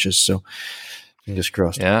 gold watches. So fingers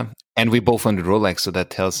crossed. Yeah. And we both wanted Rolex, so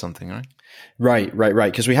that tells something, right?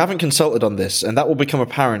 Right. Because we haven't consulted on this, and that will become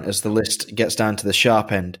apparent as the list gets down to the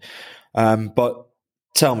sharp end. But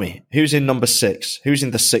tell me, who's in number 6? Who's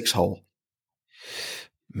in the 6 hole?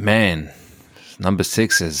 Man, number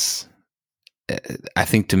 6 is, I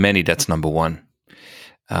think to many, that's number 1.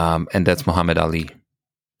 And that's Muhammad Ali.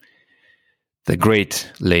 The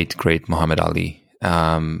late, great Muhammad Ali.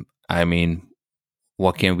 I mean,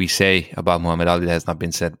 what can we say about Muhammad Ali that has not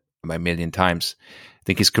been said by a million times? I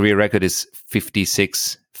think his career record is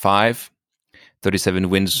 56-5, 37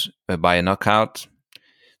 wins by a knockout,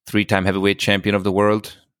 3-time heavyweight champion of the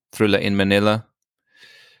world, Thriller in Manila,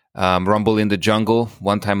 Rumble in the Jungle,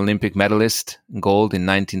 1-time Olympic medalist, gold in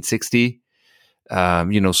 1960,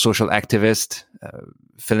 social activist,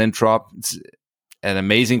 philanthrope, an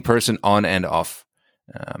amazing person on and off,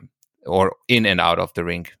 or in and out of the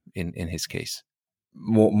ring in his case.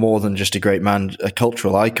 More than just a great man, a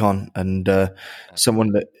cultural icon, and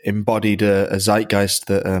someone that embodied a zeitgeist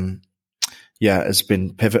that, has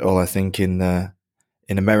been pivotal, I think, in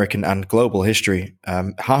American and global history.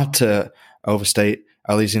 Hard to overstate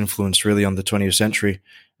Ali's influence really on the 20th century,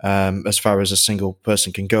 as far as a single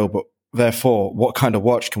person can go. But therefore, what kind of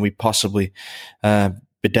watch can we possibly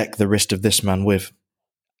bedeck the wrist of this man with?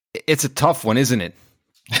 It's a tough one, isn't it?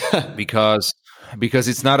 Because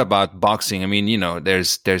it's not about boxing. I mean,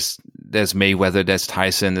 there's Mayweather, there's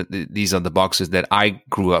Tyson. These are the boxers that I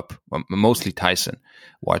grew up, mostly Tyson,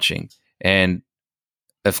 watching. And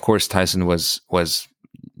of course, Tyson was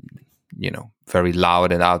very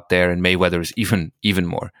loud and out there, and Mayweather is even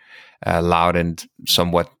more loud and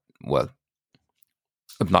somewhat,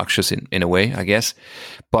 obnoxious in a way, I guess.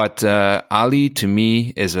 But Ali, to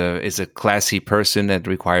me, is a classy person that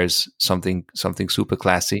requires something super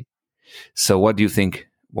classy. So what do you think?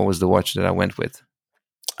 What was the watch that I went with?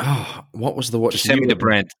 Oh, what was the watch? Just send me the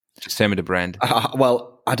brand.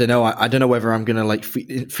 Well, I don't know. I don't know whether I'm going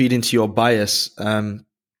to feed into your bias.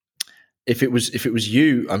 if it was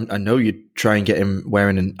you, I know you'd try and get him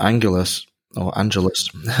wearing an Angelus or Angelus,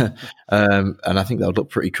 and I think that would look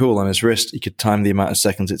pretty cool on his wrist. He could time the amount of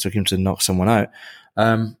seconds it took him to knock someone out.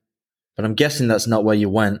 But I'm guessing that's not where you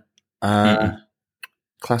went.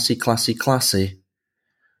 Classy.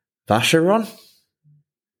 Vacheron?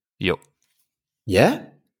 Yo. Yeah?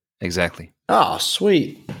 Exactly. Oh,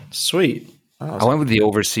 sweet. I went with the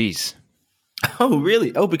overseas. Oh,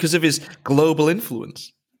 really? Oh, because of his global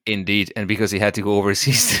influence. Indeed, and because he had to go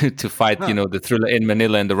overseas to fight, the Thriller in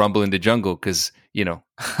Manila and the Rumble in the Jungle, because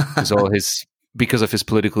because of his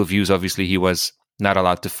political views, obviously he was not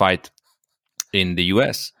allowed to fight in the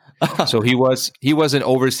U.S. So he was an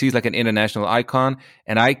overseas, like an international icon,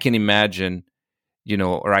 and I can imagine,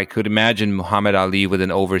 or I could imagine Muhammad Ali with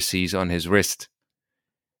an overseas on his wrist.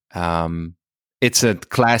 It's a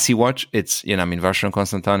classy watch. It's Vacheron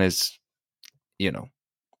Constantin is,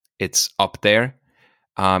 it's up there.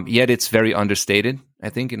 Yet it's very understated, I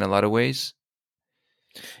think, in a lot of ways.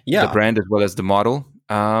 Yeah. The brand as well as the model.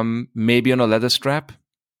 Maybe on a leather strap.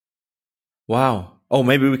 Wow. Oh,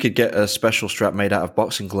 maybe we could get a special strap made out of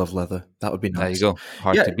boxing glove leather. That would be nice. There you go.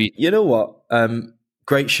 Hard to beat. You know what?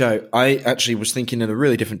 Great show. I actually was thinking in a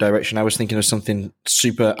really different direction. I was thinking of something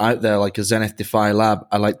super out there, like a Zenith Defy Lab.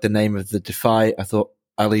 I liked the name of the Defy. I thought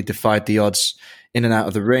Ali defied the odds in and out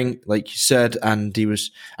of the ring, like you said. And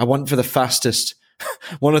I went for the fastest,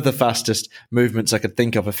 one of the fastest movements I could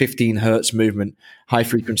think of, a 15 hertz movement, high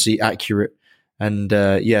frequency, accurate. And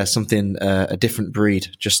something, a different breed,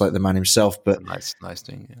 just like the man himself. But nice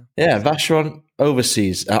thing. Yeah, Vacheron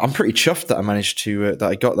overseas. I'm pretty chuffed that I managed to that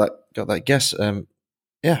I got that guess.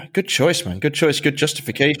 Good choice, man. Good choice. Good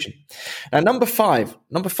justification. Number five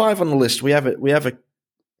on the list. We have a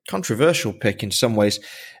controversial pick in some ways.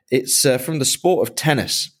 It's from the sport of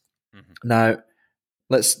tennis. Mm-hmm. Now,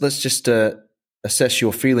 let's just assess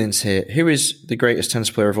your feelings here. Who is the greatest tennis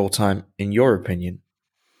player of all time, in your opinion?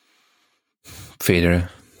 Federer,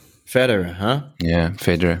 huh? Yeah,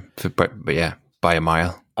 Federer, but yeah, by a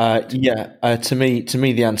mile. To me,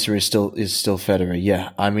 the answer is still Federer. Yeah,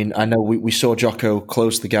 I mean, I know we saw Djoko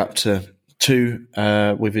close the gap to 2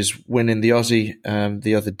 with his win in the Aussie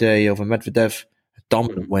the other day over Medvedev. A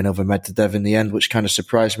dominant win over Medvedev in the end, which kind of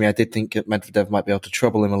surprised me. I did think that Medvedev might be able to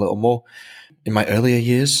trouble him a little more. In my earlier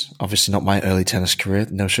years, obviously not my early tennis career,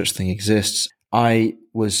 no such thing exists. I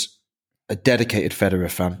was a dedicated Federer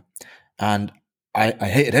fan, and I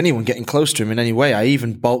hated anyone getting close to him in any way. I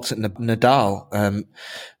even balked at Nadal,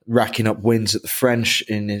 racking up wins at the French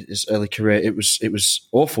in his early career. It was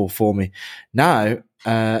awful for me. Now,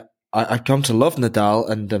 I've come to love Nadal,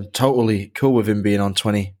 and I'm totally cool with him being on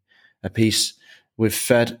 20 apiece with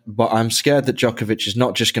Fed, but I'm scared that Djokovic is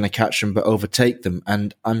not just going to catch them, but overtake them.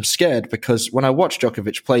 And I'm scared because when I watch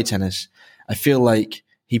Djokovic play tennis, I feel like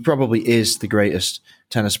he probably is the greatest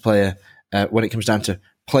tennis player when it comes down to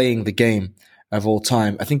playing the game of all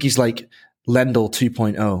time. I think he's like Lendl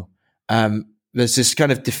 2.0. There's this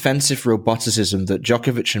kind of defensive roboticism that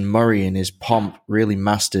Djokovic and Murray in his pomp really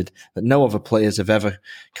mastered that no other players have ever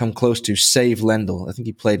come close to, save Lendl. I think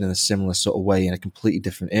he played in a similar sort of way in a completely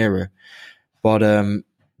different era. But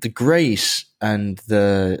the grace and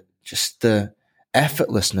the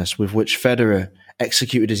effortlessness with which Federer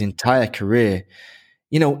executed his entire career,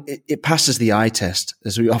 it passes the eye test,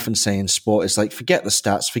 as we often say in sport. It's like, forget the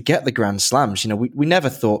stats, forget the Grand Slams. We never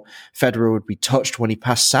thought Federer would be touched when he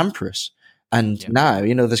passed Sampras. And now,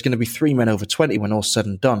 there's going to be 3 men over 20 when all's said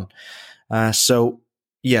and done. I'm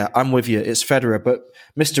with you. It's Federer. But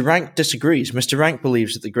Mr. Rank disagrees. Mr. Rank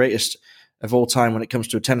believes that the greatest of all time when it comes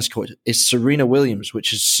to a tennis court is Serena Williams,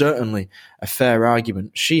 which is certainly a fair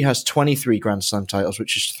argument. She has 23 Grand Slam titles,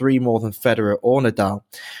 which is 3 more than Federer or Nadal.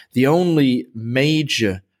 The only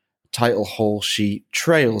major title haul she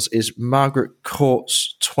trails is Margaret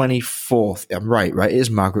Court's 24th. I'm right? It is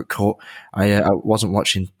Margaret Court. I wasn't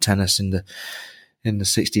watching tennis in the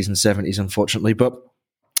 60s and 70s, unfortunately, but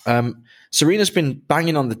Serena's been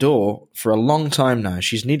banging on the door for a long time now.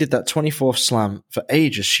 She's needed that 24th slam for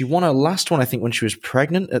ages. She won her last one, I think, when she was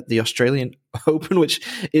pregnant at the Australian Open, which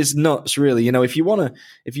is nuts, really. If you want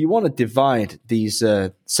to divide these,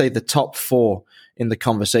 say the top 4 in the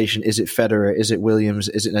conversation, is it Federer, is it Williams,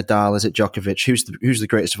 is it Nadal, is it Djokovic, who's the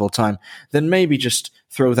greatest of all time, then maybe just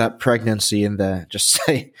throw that pregnancy in there. Just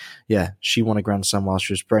say, yeah, she won a Grand Slam while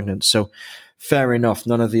she was pregnant. So fair enough.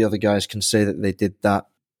 None of the other guys can say that they did that.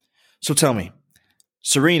 So tell me,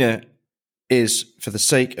 Serena is, for the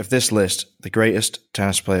sake of this list, the greatest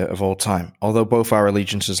tennis player of all time, although both our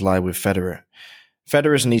allegiances lie with Federer.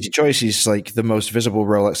 Federer's an easy choice. He's like the most visible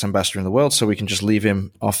Rolex ambassador in the world, so we can just leave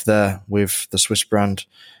him off there with the Swiss brand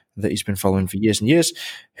that he's been following for years and years.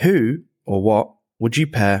 Who or what would you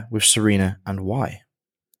pair with Serena and why?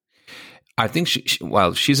 I think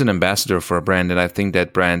she's an ambassador for a brand, and I think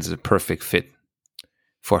that brand is a perfect fit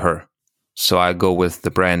for her. So I go with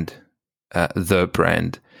the brand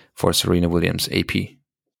for Serena Williams AP.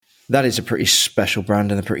 That is a pretty special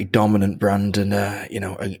brand and a pretty dominant brand, and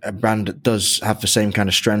a brand that does have the same kind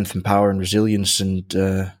of strength and power and resilience and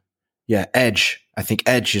edge. I think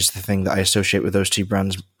edge is the thing that I associate with those two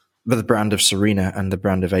brands, with the brand of Serena and the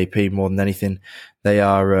brand of AP more than anything. They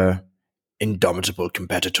are indomitable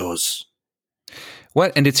competitors. Well,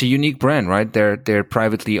 and it's a unique brand, right? They're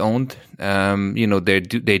privately owned.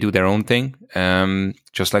 They do their own thing,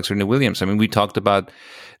 just like Serena Williams. I mean, we talked about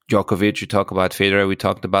Djokovic, we talk about Federer, we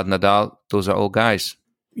talked about Nadal. Those are all guys.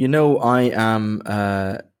 I am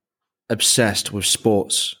obsessed with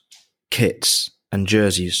sports kits and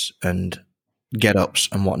jerseys and get-ups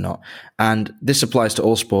and whatnot. And this applies to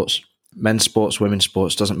all sports, men's sports, women's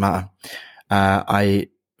sports, doesn't matter. I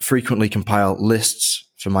frequently compile lists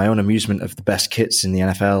for my own amusement of the best kits in the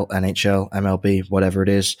NFL, NHL, MLB, whatever it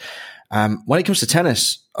is. When it comes to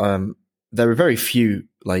tennis, there are very few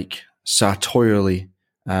sartorially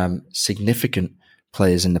significant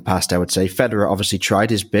players in the past, I would say. Federer obviously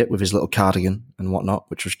tried his bit with his little cardigan and whatnot,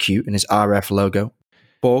 which was cute, and his RF logo.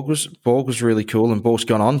 Borg was really cool, and Borg's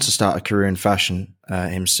gone on to start a career in fashion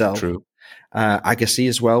himself. True. Agassi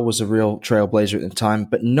as well was a real trailblazer at the time,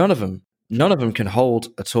 but none of them can hold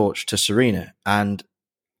a torch to Serena. And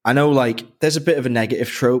I know there's a bit of a negative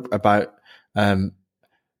trope about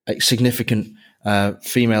significant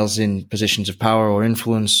females in positions of power or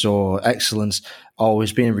influence or excellence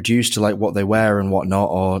always being reduced to what they wear and whatnot,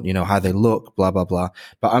 or how they look, blah blah blah.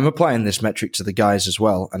 But I'm applying this metric to the guys as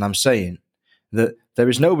well, and I'm saying that there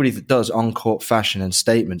is nobody that does on-court fashion and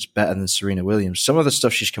statements better than Serena Williams. Some of the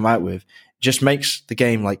stuff she's come out with just makes the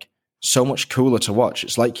game so much cooler to watch.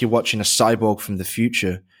 It's like you're watching a cyborg from the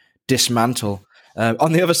future dismantle.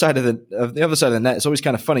 On the other side of the net, it's always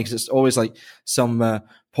kind of funny because it's always some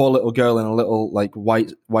poor little girl in a little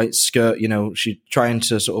white skirt. She's trying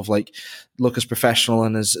to sort of look as professional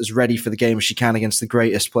and as ready for the game as she can against the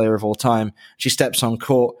greatest player of all time. She steps on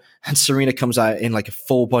court, and Serena comes out in a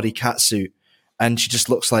full body catsuit, and she just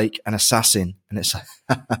looks like an assassin. And it's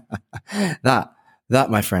that,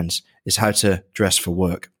 my friends, is how to dress for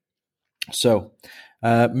work. So,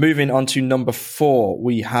 moving on to number 4,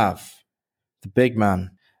 we have the big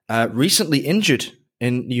man, recently injured.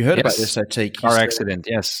 And you heard about this, I take. Car accident,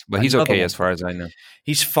 yes. But he's okay as far as I know.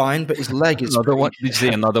 He's fine, but his leg is... Another one? Did you say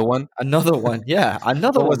another one? Another one, yeah.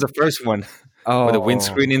 What was the first one? Oh, the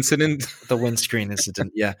windscreen incident? The windscreen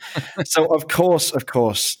incident, yeah. So, of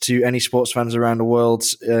course, to any sports fans around the world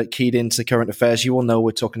keyed into current affairs, you will know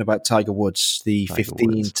we're talking about Tiger Woods, the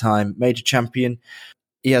 15-time major champion.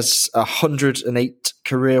 He has 108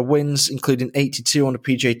 career wins, including 82 on the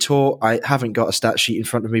PGA Tour. I haven't got a stat sheet in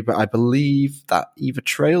front of me, but I believe that either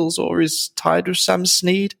trails or is tied with Sam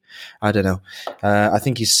Snead. I don't know. I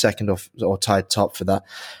think he's second or tied top for that.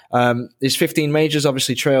 His 15 majors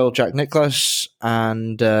obviously trail Jack Nicklaus,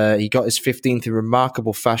 and he got his 15th in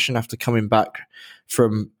remarkable fashion after coming back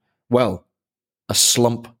from, a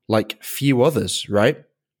slump like few others, right?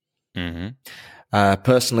 Mm-hmm.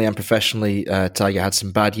 Personally and professionally, Tiger had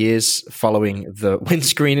some bad years following the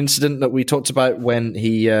windscreen incident that we talked about when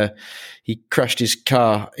he crashed his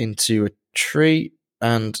car into a tree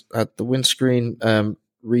and had the windscreen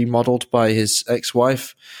remodeled by his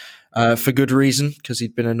ex-wife for good reason, because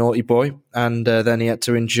he'd been a naughty boy, and then he had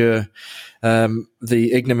to endure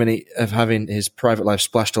the ignominy of having his private life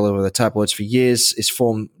splashed all over the tabloids for years. His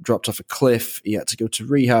form dropped off a cliff. He had to go to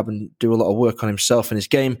rehab and do a lot of work on himself and his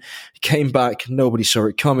game. He came back, nobody saw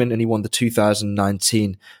it coming, and he won the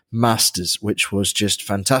 2019 Masters, which was just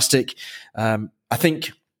fantastic. I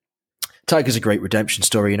think Tiger's a great redemption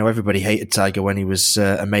story. Everybody hated Tiger when he was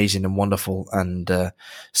amazing and wonderful and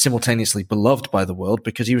simultaneously beloved by the world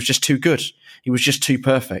because he was just too good. He was just too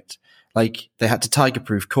perfect. They had to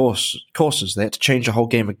Tiger-proof courses. They had to change the whole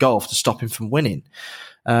game of golf to stop him from winning.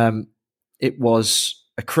 It was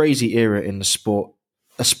a crazy era in the sport,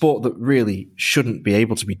 a sport that really shouldn't be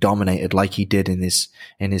able to be dominated like he did in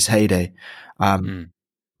his heyday.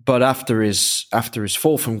 But after his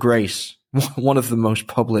fall from grace, one of the most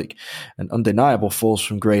public and undeniable falls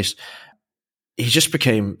from grace, he just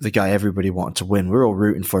became the guy everybody wanted to win. We're all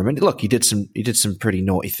rooting for him. And look, he did some pretty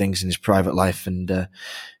naughty things in his private life, and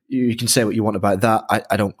you can say what you want about that.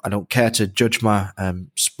 I don't care to judge my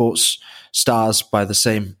sports stars by the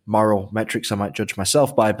same moral metrics I might judge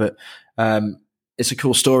myself by, but it's a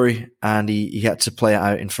cool story, and he had to play it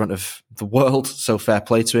out in front of the world. So fair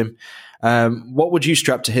play to him. What would you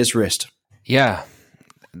strap to his wrist? Yeah.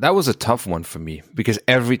 That was a tough one for me because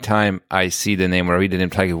every time I see the name or I read the name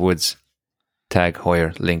Tiger Woods, Tag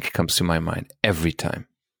Heuer link comes to my mind. Every time.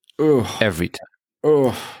 Ugh. Every time.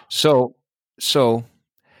 Ugh. So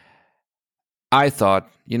I thought,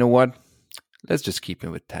 you know what? Let's just keep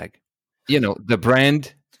him with Tag. You know, the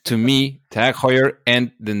brand, to me, Tag Heuer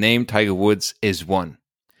and the name Tiger Woods is one.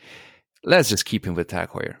 Let's just keep him with Tag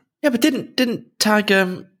Heuer. Yeah, but didn't Tag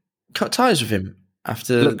cut ties with him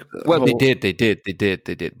after? Look, well, they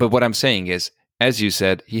did. But what I'm saying is, as you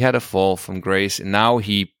said, he had a fall from grace, and now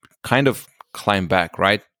he kind of climbed back,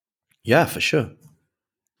 right? Yeah, for sure.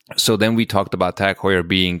 So then we talked about Tag Heuer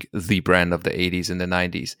being the brand of the 80s and the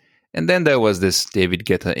 90s. And then there was this David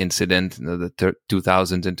Guetta incident in the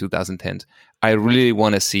 2000s and 2010s. I really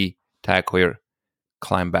want to see Tag Heuer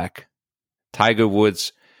climb back. Tiger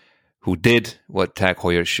Woods, who did what Tag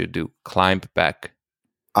Heuer should do, climb back.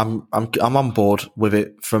 I'm on board with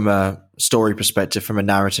it from a story perspective, from a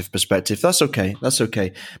narrative perspective. That's okay.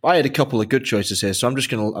 But I had a couple of good choices here, so I'm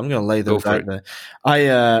gonna lay those out there.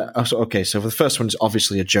 So the first one is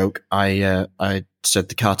obviously a joke. I said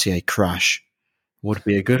the Cartier Crash would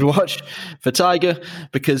be a good watch for Tiger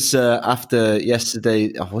because after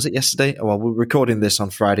yesterday, was it yesterday? Well, we're recording this on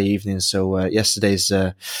Friday evening, so yesterday's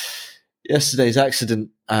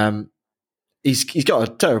accident. He's got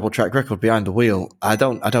a terrible track record behind the wheel. I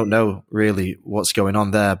don't know really what's going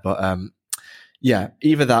on there, but yeah,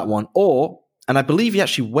 either that one and I believe he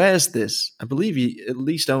actually wears this. I believe he at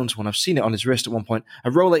least owns one. I've seen it on his wrist at one point,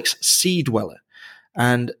 a Rolex Sea Dweller,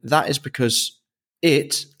 and that is because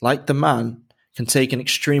it, like the man, can take an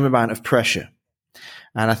extreme amount of pressure.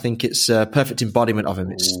 And I think it's a perfect embodiment of him.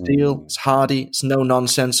 It's steel, it's hardy, it's no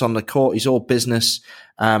nonsense on the court. He's all business.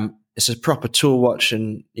 It's a proper tool watch,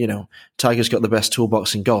 and you know, Tiger's got the best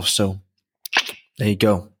toolbox in golf. So there you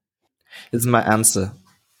go. This is my answer.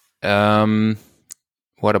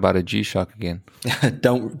 What about a G-Shock again?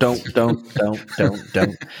 Don't.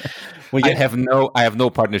 I have no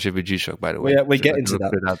partnership with G-Shock, by the way. We get into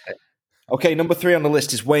that. Okay, number 3 on the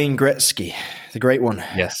list is Wayne Gretzky, the great one.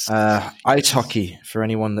 Yes. Ice hockey, for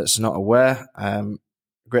anyone that's not aware.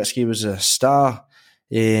 Gretzky was a star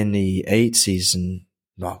in the 80s and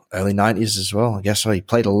early 90s as well. I guess so. He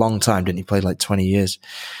played a long time, didn't he? Played like 20 years.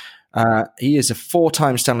 He is a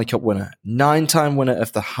 4-time Stanley Cup winner, 9-time winner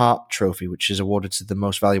of the Hart Trophy, which is awarded to the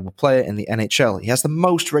most valuable player in the NHL. He has the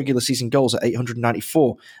most regular season goals at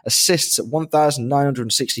 894, assists at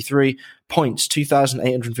 1,963, points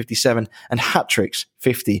 2,857, and hat tricks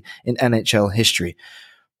 50 in NHL history.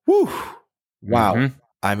 Woo! Wow. Mm-hmm.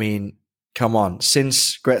 I mean, come on.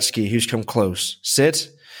 Since Gretzky, who's come close? Sid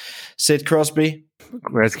Crosby?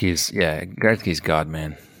 Gretzky's God,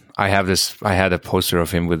 man. I had a poster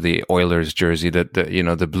of him with the Oilers jersey,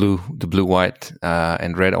 the blue, white,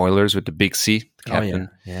 and red Oilers with the big C captain.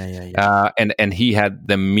 Oh, yeah. And he had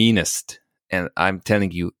the meanest, and I'm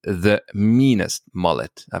telling you, the meanest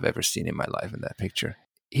mullet I've ever seen in my life in that picture.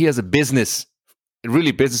 He has a business in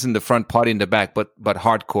the front, party in the back, but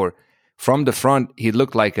hardcore. From the front, he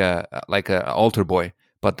looked like a altar boy,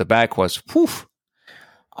 but the back was poof.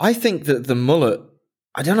 I think that the mullet,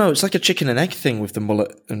 I don't know, it's like a chicken and egg thing with the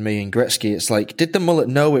mullet and me and Gretzky. It's like, did the mullet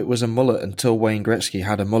know it was a mullet until Wayne Gretzky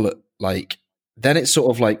had a mullet? Like, then it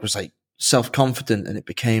sort of like was like self-confident and it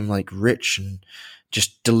became like rich and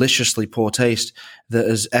just deliciously poor taste that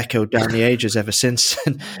has echoed down the ages ever since.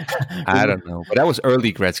 I don't know. But that was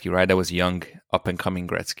early Gretzky, right? That was young, up-and-coming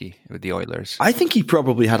Gretzky with the Oilers. I think he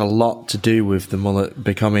probably had a lot to do with the mullet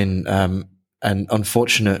becoming an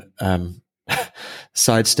unfortunate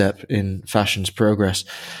sidestep in fashion's progress.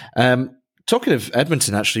 Talking of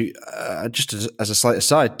Edmonton, actually, just as a slight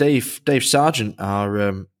aside, Dave Sargent,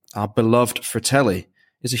 our beloved Fratelli,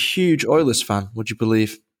 is a huge Oilers fan. Would you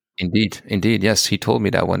believe? Indeed. Yes, he told me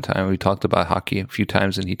that one time. We talked about hockey a few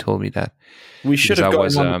times, and he told me that. We should have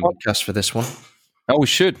got him on the podcast for this one. Oh, we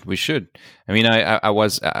should. I mean, I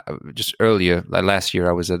was just earlier, last year,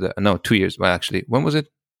 I was at 2 years. Well, actually, when was it?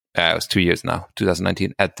 It was 2 years now,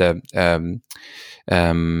 2019, at the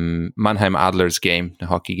Mannheim Adlers game, the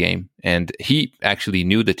hockey game, and he actually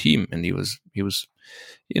knew the team, and he was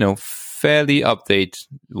fairly update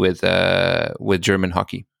with German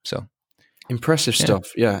hockey. So impressive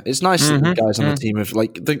stuff. Yeah, it's nice that the guys on the team have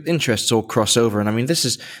like the interests all cross over, and I mean this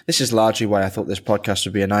is largely why I thought this podcast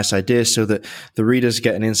would be a nice idea, so that the readers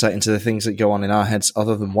get an insight into the things that go on in our heads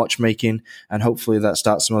other than watchmaking, and hopefully that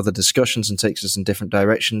starts some other discussions and takes us in different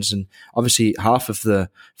directions. And obviously, half of the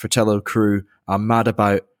Fratello crew are mad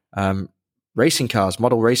about racing cars,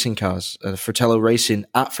 model racing cars. Fratello Racing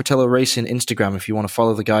at Fratello Racing Instagram if you want to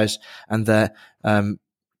follow the guys and their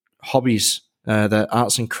hobbies their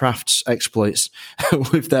arts and crafts exploits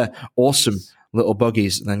with their awesome little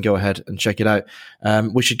buggies, then go ahead and check it out.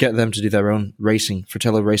 We should get them to do their own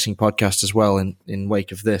Fratello Racing podcast as well in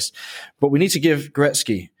wake of this. But we need to give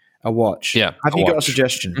Gretzky a watch. Yeah. Have you got a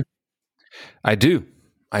suggestion? I do.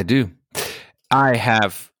 I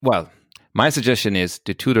have, my suggestion is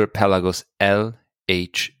the Tudor Pelagos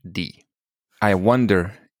LHD. I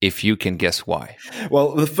wonder if you can guess why.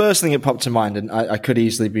 Well, the first thing that popped to mind, and I could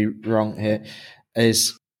easily be wrong here,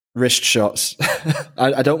 is wrist shots.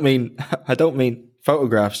 I don't mean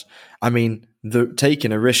photographs. I mean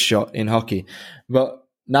taking a wrist shot in hockey. But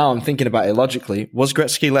now I'm thinking about it logically. Was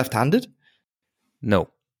Gretzky left-handed? No.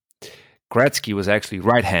 Gretzky was actually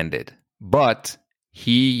right-handed, but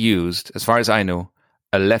he used, as far as I know,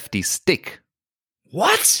 a lefty stick.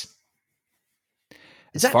 What?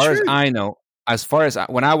 Is that as far true? As I know,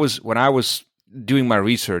 when I was doing my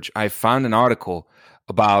research, I found an article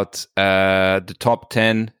about the top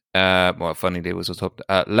 10. Funny day was the top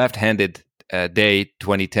left-handed day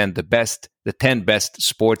 2010, the 10 best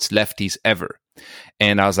sports lefties ever.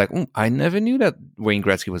 And I was like, I never knew that Wayne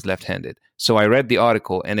Gretzky was left-handed. So I read the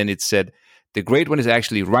article, and then it said the great one is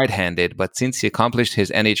actually right-handed, but since he accomplished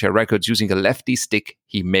his NHL records using a lefty stick,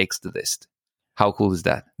 he makes the list. How cool is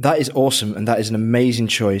that? That is awesome, and that is an amazing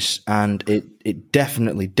choice, and it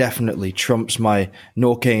definitely trumps my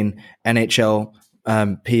Norcane NHL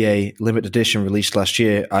PA limited edition released last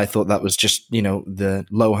year. I thought that was just, the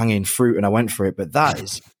low-hanging fruit, and I went for it, but that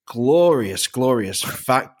is glorious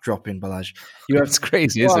fact dropping, Balazs. It's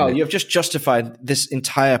crazy, isn't it? You have just justified this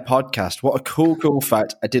entire podcast. What a cool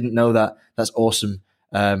fact. I didn't know that. That's awesome.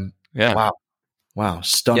 Yeah. Wow,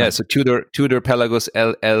 stunning. Yeah, so Tudor Pelagos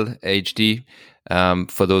LLHD.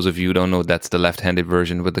 For those of you who don't know, that's the left-handed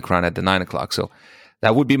version with the crown at the 9 o'clock. So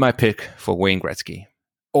that would be my pick for Wayne Gretzky.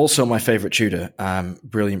 Also my favorite Tudor.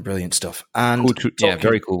 Brilliant stuff. And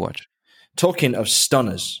very cool watch. Talking of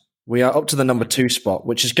stunners, we are up to the number 2 spot,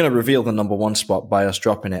 which is going to reveal the number 1 spot by us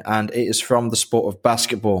dropping it. And it is from the sport of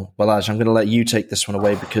basketball. Balazs, I'm going to let you take this one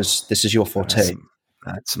away because this is your forte.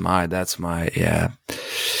 That's my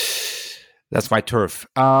turf.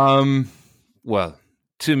 Well,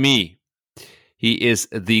 to me, he is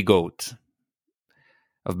the GOAT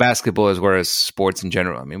of basketball as well as sports in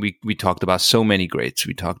general. I mean, we talked about so many greats.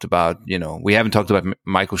 We talked about, we haven't talked about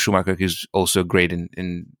Michael Schumacher, who's also great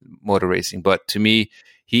in motor racing. But to me,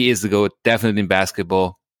 he is the GOAT, definitely in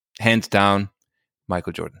basketball. Hands down,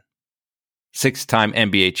 Michael Jordan. 6-time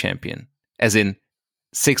NBA champion, as in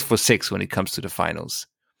 6 for 6 when it comes to the finals.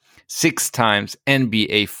 6 times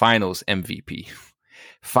NBA Finals MVP.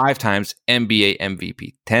 5 times NBA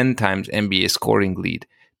MVP. 10 times NBA scoring lead.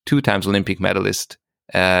 2 times Olympic medalist.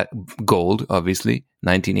 Gold, obviously,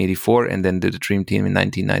 1984, and then did the Dream Team in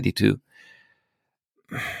 1992.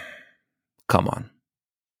 Come on.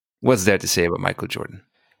 What's there to say about Michael Jordan?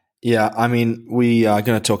 Yeah, I mean, we are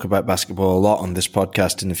going to talk about basketball a lot on this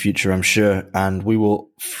podcast in the future, I'm sure, and we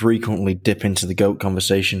will frequently dip into the GOAT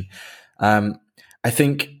conversation. I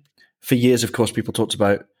think for years, of course, people talked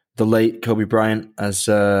about the late Kobe Bryant as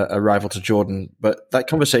a rival to Jordan, but that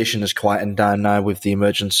conversation has quietened down now with the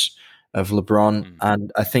emergence of LeBron.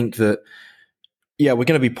 And I think that, we're going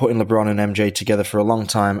to be putting LeBron and MJ together for a long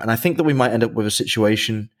time. And I think that we might end up with a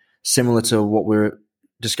situation similar to what we're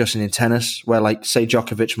discussing in tennis, where, like, say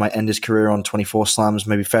Djokovic might end his career on 24 slams,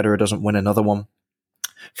 maybe Federer doesn't win another one,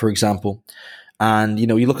 for example. And,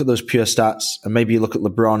 you look at those pure stats, and maybe you look at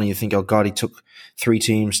LeBron and you think, oh God, he took 3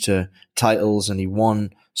 teams to titles and he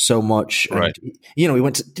won so much. Right. And,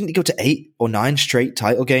 didn't he go to 8 or 9 straight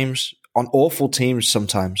title games on awful teams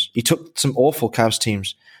sometimes? He took some awful Cavs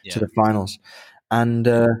teams to the finals. And,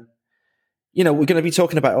 we're going to be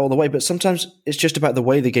talking about it all the way, but sometimes it's just about the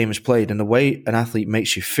way the game is played and the way an athlete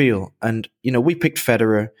makes you feel. And, we picked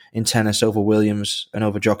Federer in tennis over Williams and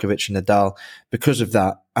over Djokovic and Nadal because of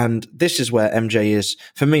that. And this is where MJ is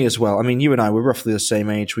for me as well. I mean, you and I were roughly the same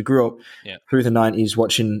age. We grew up through the 90s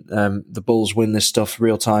watching the Bulls win this stuff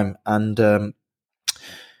real time. And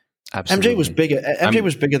Absolutely. MJ was bigger. MJ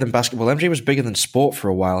was bigger than basketball. MJ was bigger than sport for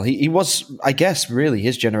a while. He was, I guess, really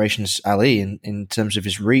his generation's Ali in terms of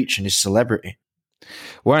his reach and his celebrity.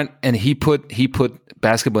 Well, and he put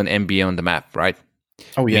basketball and NBA on the map, right?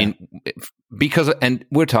 Oh yeah. I mean, and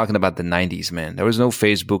we're talking about the 90s, man. There was no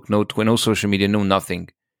Facebook, no Twitter, no social media, no nothing.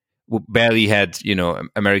 We barely had,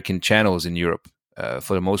 American channels in Europe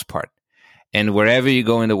for the most part. And wherever you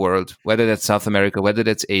go in the world, whether that's South America, whether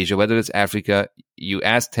that's Asia, whether that's Africa, you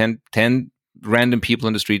ask 10 random people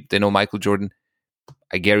in the street, they know Michael Jordan.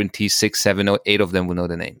 I guarantee 6, 7, or 8 of them will know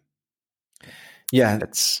the name. Yeah.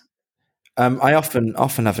 I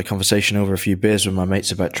often have a conversation over a few beers with my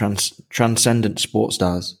mates about transcendent sports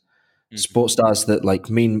stars, sports stars that like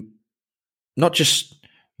mean not just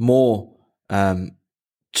more to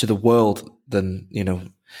the world than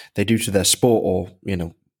they do to their sport or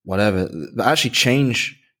whatever, that actually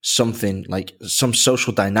change something, like some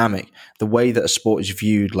social dynamic, the way that a sport is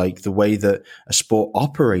viewed, like the way that a sport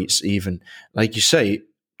operates. Even like you say,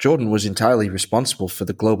 Jordan was entirely responsible for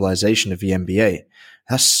the globalization of the NBA.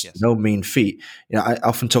 That's no mean feat. I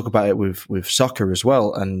often talk about it with soccer as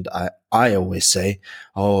well, and I always say,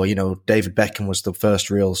 David Beckham was the first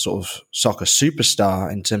real sort of soccer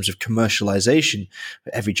superstar in terms of commercialization.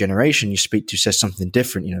 But every generation you speak to says something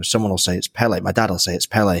different. Someone will say it's Pele. My dad will say it's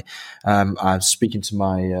Pele. I was speaking to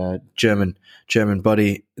my German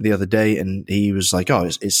buddy the other day, and he was like, "Oh,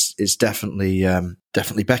 it's definitely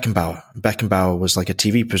Beckenbauer." Beckenbauer was like a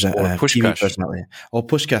TV presenter, TV personality, or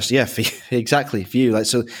Puskás. Yeah, exactly for you. Like,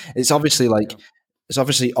 so it's obviously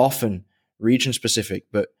often region specific,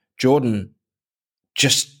 but Jordan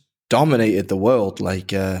just dominated the world,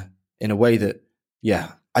 like in a way that,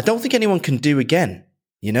 I don't think anyone can do again.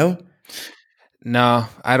 No,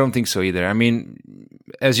 I don't think so either. I mean,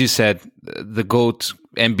 as you said, the GOAT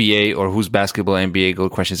NBA or who's basketball NBA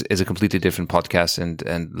GOAT question is a completely different podcast, and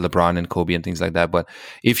LeBron and Kobe and things like that. But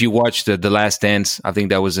if you watch the Last Dance, I think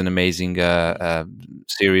that was an amazing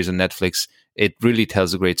series on Netflix. It really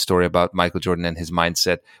tells a great story about Michael Jordan and his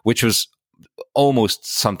mindset, which was almost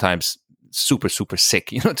sometimes super, super sick,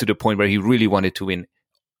 to the point where he really wanted to win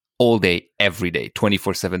all day, every day,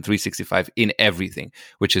 24/7, 365 in everything,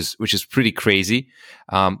 which is pretty crazy.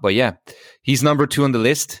 But yeah, he's number 2 on the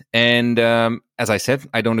list. And as I said,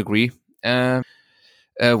 I don't agree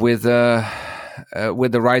with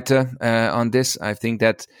the writer on this. I think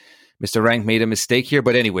that Mr. Rank made a mistake here.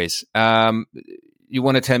 But anyways, you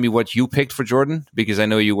want to tell me what you picked for Jordan? Because I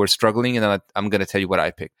know you were struggling, and I'm going to tell you what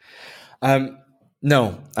I picked.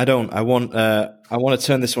 No, I don't. I want to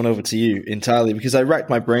turn this one over to you entirely, because I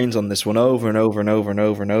racked my brains on this one over and over and over and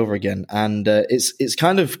over and over again, and it's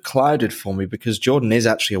kind of clouded for me because Jordan is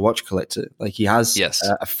actually a watch collector. Like, he has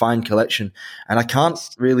a fine collection, and I can't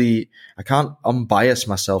unbias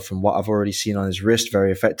myself from what I've already seen on his wrist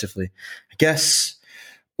very effectively. I guess,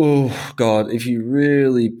 oh God, if you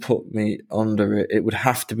really put me under it, it would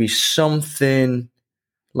have to be something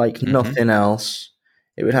like nothing else.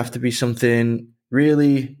 It would have to be something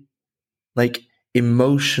really, like,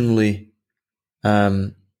 emotionally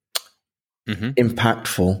impactful.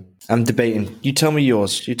 I'm debating. You tell me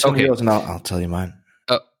yours. You tell me yours, and I'll tell you mine.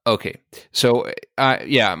 Okay. So,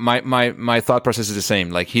 my thought process is the same.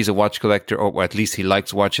 Like, he's a watch collector, or at least he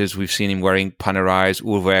likes watches. We've seen him wearing Panerais,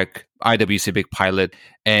 Urwerk, IWC Big Pilot.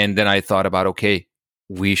 And then I thought about, okay,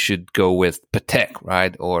 we should go with Patek,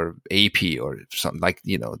 right? Or AP or something like,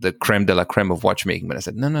 the creme de la creme of watchmaking. But I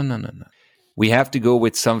said, no. We have to go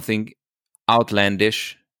with something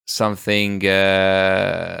outlandish, something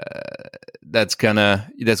that's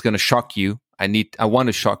gonna shock you. I want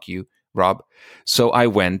to shock you, Rob. So I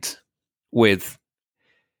went with,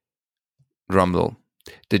 drumroll,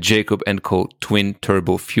 the Jacob & Co. Twin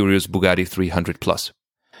Turbo Furious Bugatti 300 Plus.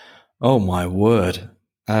 Oh my word!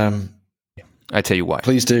 I tell you why.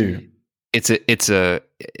 Please do. It's a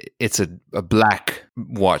black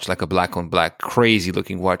watch, like a black on black, crazy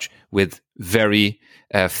looking watch with very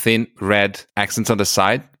thin red accents on the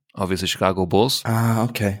side. Obviously, Chicago Bulls.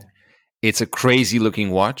 Okay. It's a crazy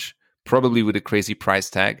looking watch, probably with a crazy price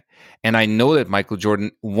tag. And I know that Michael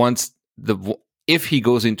Jordan wants if he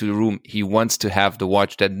goes into the room, he wants to have the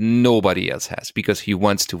watch that nobody else has, because he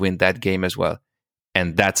wants to win that game as well.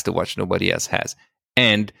 And that's the watch nobody else has.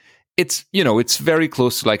 And it's very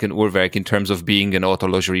close to like an Urwerk in terms of being an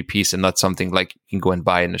horlogerie piece and not something like you can go and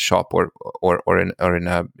buy in a shop or in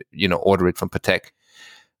a order it from Patek.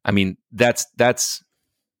 I mean, that's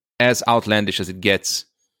as outlandish as it gets,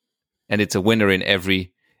 and it's a winner in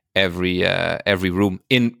every room.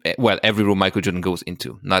 Every room Michael Jordan goes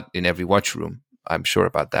into, not in every watch room. I'm sure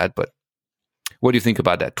about that, but what do you think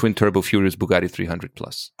about that Twin Turbo Furious Bugatti 300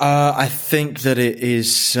 Plus? I think that it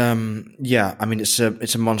is. I mean, it's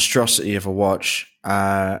a monstrosity of a watch.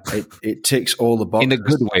 It ticks all the boxes in a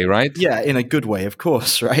good way, right? Yeah, in a good way, of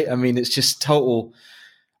course, right? I mean, it's just total.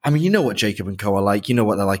 I mean, you know what Jacob & Co. are like. You know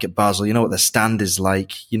what they're like at Basel. You know what their stand is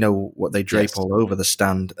like. You know what they drape all over the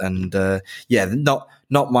stand. And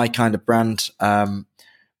not my kind of brand. But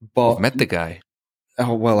I've met the guy.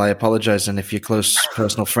 Oh, well, I apologize. And if you're close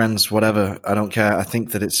personal friends, whatever, I don't care. I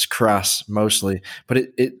think that it's crass mostly, but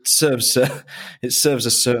it serves a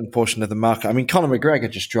certain portion of the market. I mean, Conor McGregor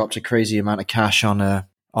just dropped a crazy amount of cash on a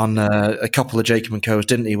couple of Jacob & Co.'s,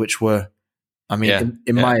 didn't he? Which were, I mean,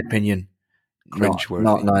 in my opinion,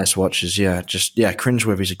 not nice watches. Yeah,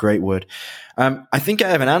 cringeworthy is a great word. I think I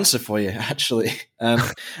have an answer for you actually, and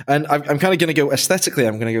I'm kind of going to go aesthetically.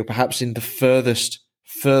 I'm going to go perhaps in the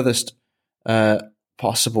furthest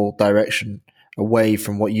possible direction away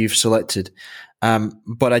from what you've selected.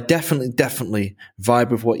 But I definitely vibe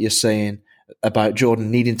with what you're saying about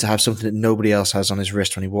Jordan needing to have something that nobody else has on his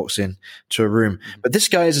wrist when he walks in to a room. But this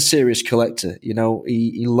guy is a serious collector. You know,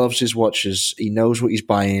 he loves his watches. He knows what he's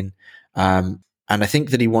buying. And I think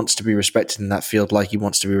that he wants to be respected in that field like he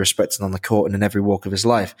wants to be respected on the court and in every walk of his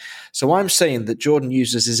life. So I'm saying that Jordan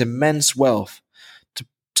uses his immense wealth to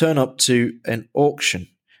turn up to an auction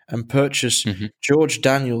and purchase George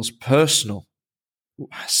Daniels' personal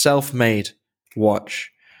self-made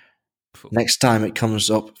watch next time it comes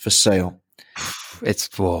up for sale. This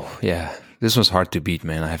was hard to beat,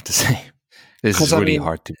 man. I have to say, this is really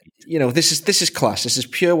hard to beat. You know, this is class. This is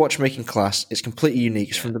pure watchmaking class. It's completely unique.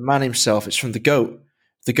 It's from the man himself. It's from the goat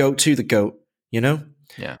to the goat. You know.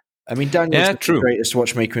 Yeah. I mean, Daniel's the greatest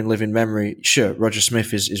watchmaker in living memory. Sure, Roger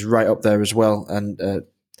Smith is right up there as well, and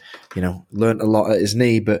learned a lot at his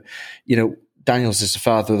knee. But Daniels is the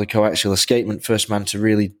father of the coaxial escapement, first man to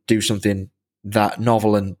really do something that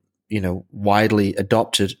novel and widely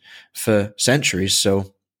adopted for centuries.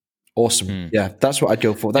 So awesome. Yeah, that's what I'd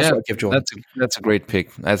go for. That's what I'd give Jordan. That's a great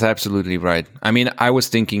pick. That's absolutely right. I mean, I was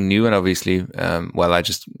thinking new, and obviously, I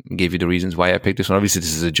just gave you the reasons why I picked this one. Obviously,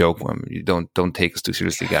 this is a joke. You don't take us too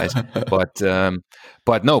seriously, guys. but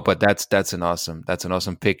that's an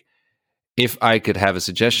awesome pick. If I could have a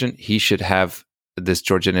suggestion, he should have this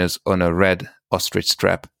George Daniels on a red ostrich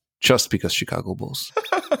strap, just because Chicago Bulls.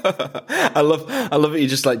 I love it. You're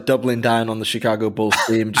just like doubling down on the Chicago Bulls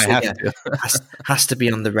theme. Just has to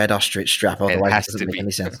be on the red ostrich strap, otherwise it doesn't make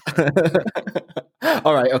any sense.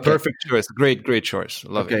 All right, okay. Perfect choice. Great choice.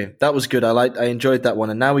 Love it. That was good. I enjoyed that one.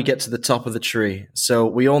 And now we get to the top of the tree. So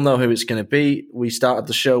we all know who it's going to be. We started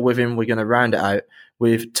the show with him. We're going to round it out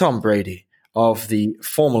with Tom Brady of the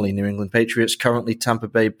formerly New England Patriots, currently Tampa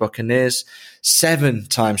Bay Buccaneers,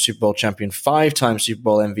 7-time Super Bowl champion, 5-time Super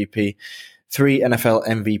Bowl MVP, 3 NFL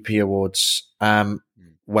MVP awards.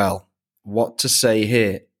 Well, what to say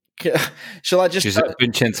here? Shall I just... Gisele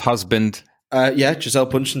Bündchen's husband. Gisele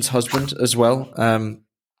Bündchen's husband as well.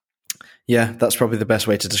 That's probably the best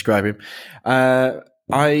way to describe him.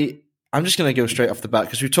 I'm just going to go straight off the bat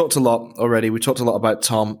because we've talked a lot already. We talked a lot about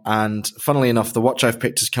Tom, and funnily enough, the watch I've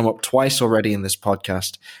picked has come up twice already in this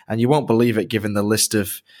podcast, and you won't believe it given the list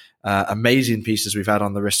of amazing pieces we've had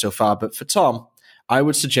on the wrist so far. But for Tom, I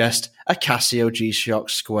would suggest a Casio G-Shock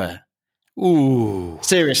Square. Ooh.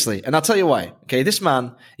 Seriously. And I'll tell you why. Okay, this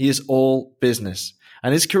man, he is all business.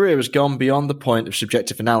 And his career has gone beyond the point of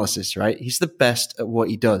subjective analysis, right? He's the best at what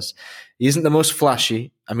he does. He isn't the most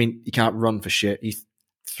flashy. I mean, he can't run for shit. He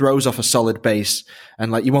throws off a solid base,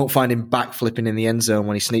 and you won't find him backflipping in the end zone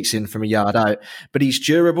when he sneaks in from a yard out. But he's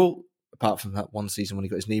durable, apart from that one season when he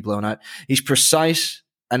got his knee blown out. He's precise,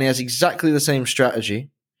 and he has exactly the same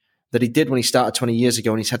strategy that he did when he started 20 years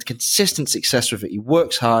ago, and he's had consistent success with it. He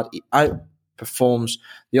works hard. He outperforms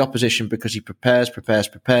the opposition because he prepares.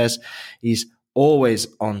 He's always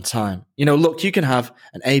on time. Look, you can have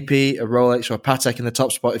an AP, a Rolex, or a Patek in the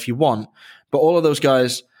top spot if you want, but all of those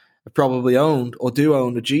guys have probably owned or do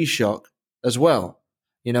own a G-Shock as well.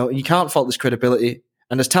 And you can't fault this credibility.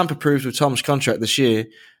 And as Tampa proved with Tom's contract this year,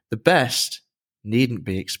 the best needn't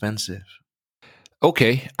be expensive.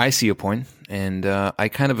 Okay, I see your point, and I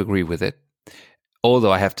kind of agree with it.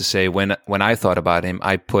 Although I have to say, when I thought about him,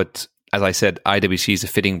 I put, as I said, IWC is a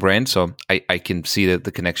fitting brand, so I can see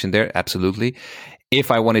the connection there, absolutely.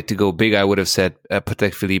 If I wanted to go big, I would have said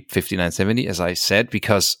Patek Philippe 5970, as I said,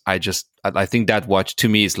 because I think that watch to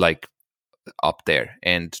me is up there,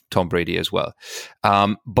 and Tom Brady as well.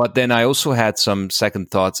 But then I also had some second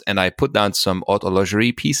thoughts, and I put down some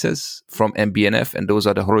horlogerie pieces from MB&F, and those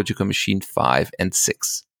are the Horological Machine 5 and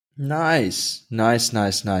 6. Nice.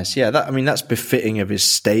 Yeah, that's befitting of his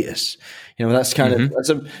status. That's kind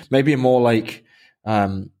of maybe a more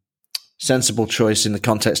sensible choice in the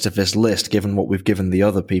context of this list, given what we've given the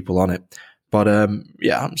other people on it. But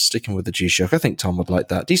I'm sticking with the G-Shock. I think Tom would like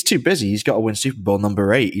that. He's too busy. He's got to win Super Bowl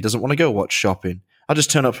number 8. He doesn't want to go watch shopping. I'll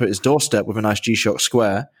just turn up at his doorstep with a nice G-Shock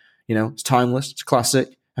Square. It's timeless. It's classic.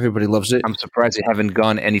 Everybody loves it. I'm surprised you haven't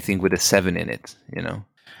gone anything with a 7 in it.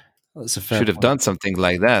 That's a fair Should have point. done something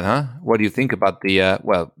like that, huh? What do you think about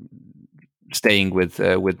the staying with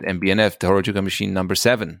MB&F, the Horological Machine number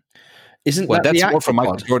 7? Isn't Well, that that's the more for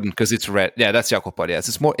Michael Aquapod? Jordan because it's red. Yeah, that's the Aquapod. Yes,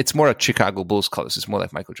 it's more a Chicago Bulls colors. It's more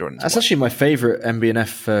like Michael Jordan's. That's watch. actually my favorite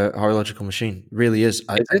MB&F horological machine. It really is.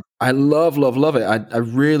 Is it? I love it. I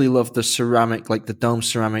really love the ceramic, like the dome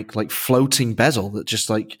ceramic, like floating bezel that just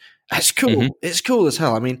like, it's cool. Mhm. It's cool as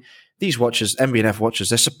hell. I mean, these watches, MB&F watches,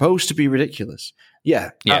 they're supposed to be ridiculous.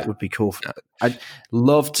 Yeah, that would be cool. I'd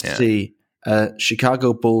love to see a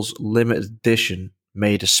Chicago Bulls limited edition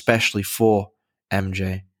made especially for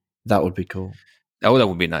MJ. That would be cool. Oh, that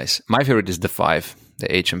would be nice. My favorite is the 5, the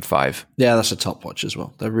HM5. Yeah, that's a top watch as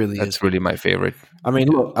well. That really is. That's really my favorite. I mean,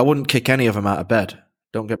 look, I wouldn't kick any of them out of bed.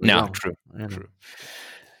 Don't get me wrong. True. You know. True.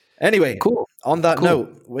 Anyway, Cool. On that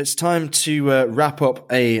note, it's time to wrap up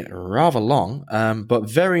a rather long, but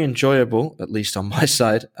very enjoyable, at least on my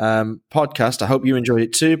side, podcast. I hope you enjoyed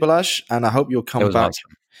it too, Balazs, and I hope you'll come back.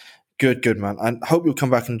 Awesome. Good, man. I hope you'll come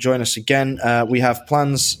back and join us again. We have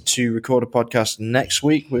plans to record a podcast next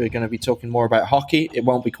week. We're going to be talking more about hockey. It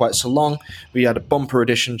won't be quite so long. We had a bumper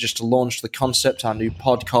edition just to launch the concept, our new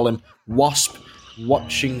pod column, WASP,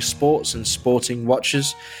 Watching Sports and Sporting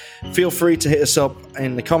Watches. Feel free to hit us up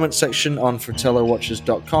in the comments section on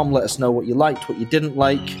FratelloWatches.com. Let us know what you liked, what you didn't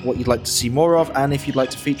like, what you'd like to see more of, and if you'd like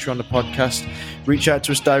to feature on the podcast, reach out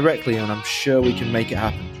to us directly, and I'm sure we can make it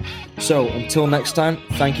happen. So, until next time,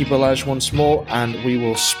 thank you, Balazs, once more, and we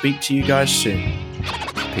will speak to you guys soon.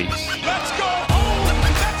 Peace.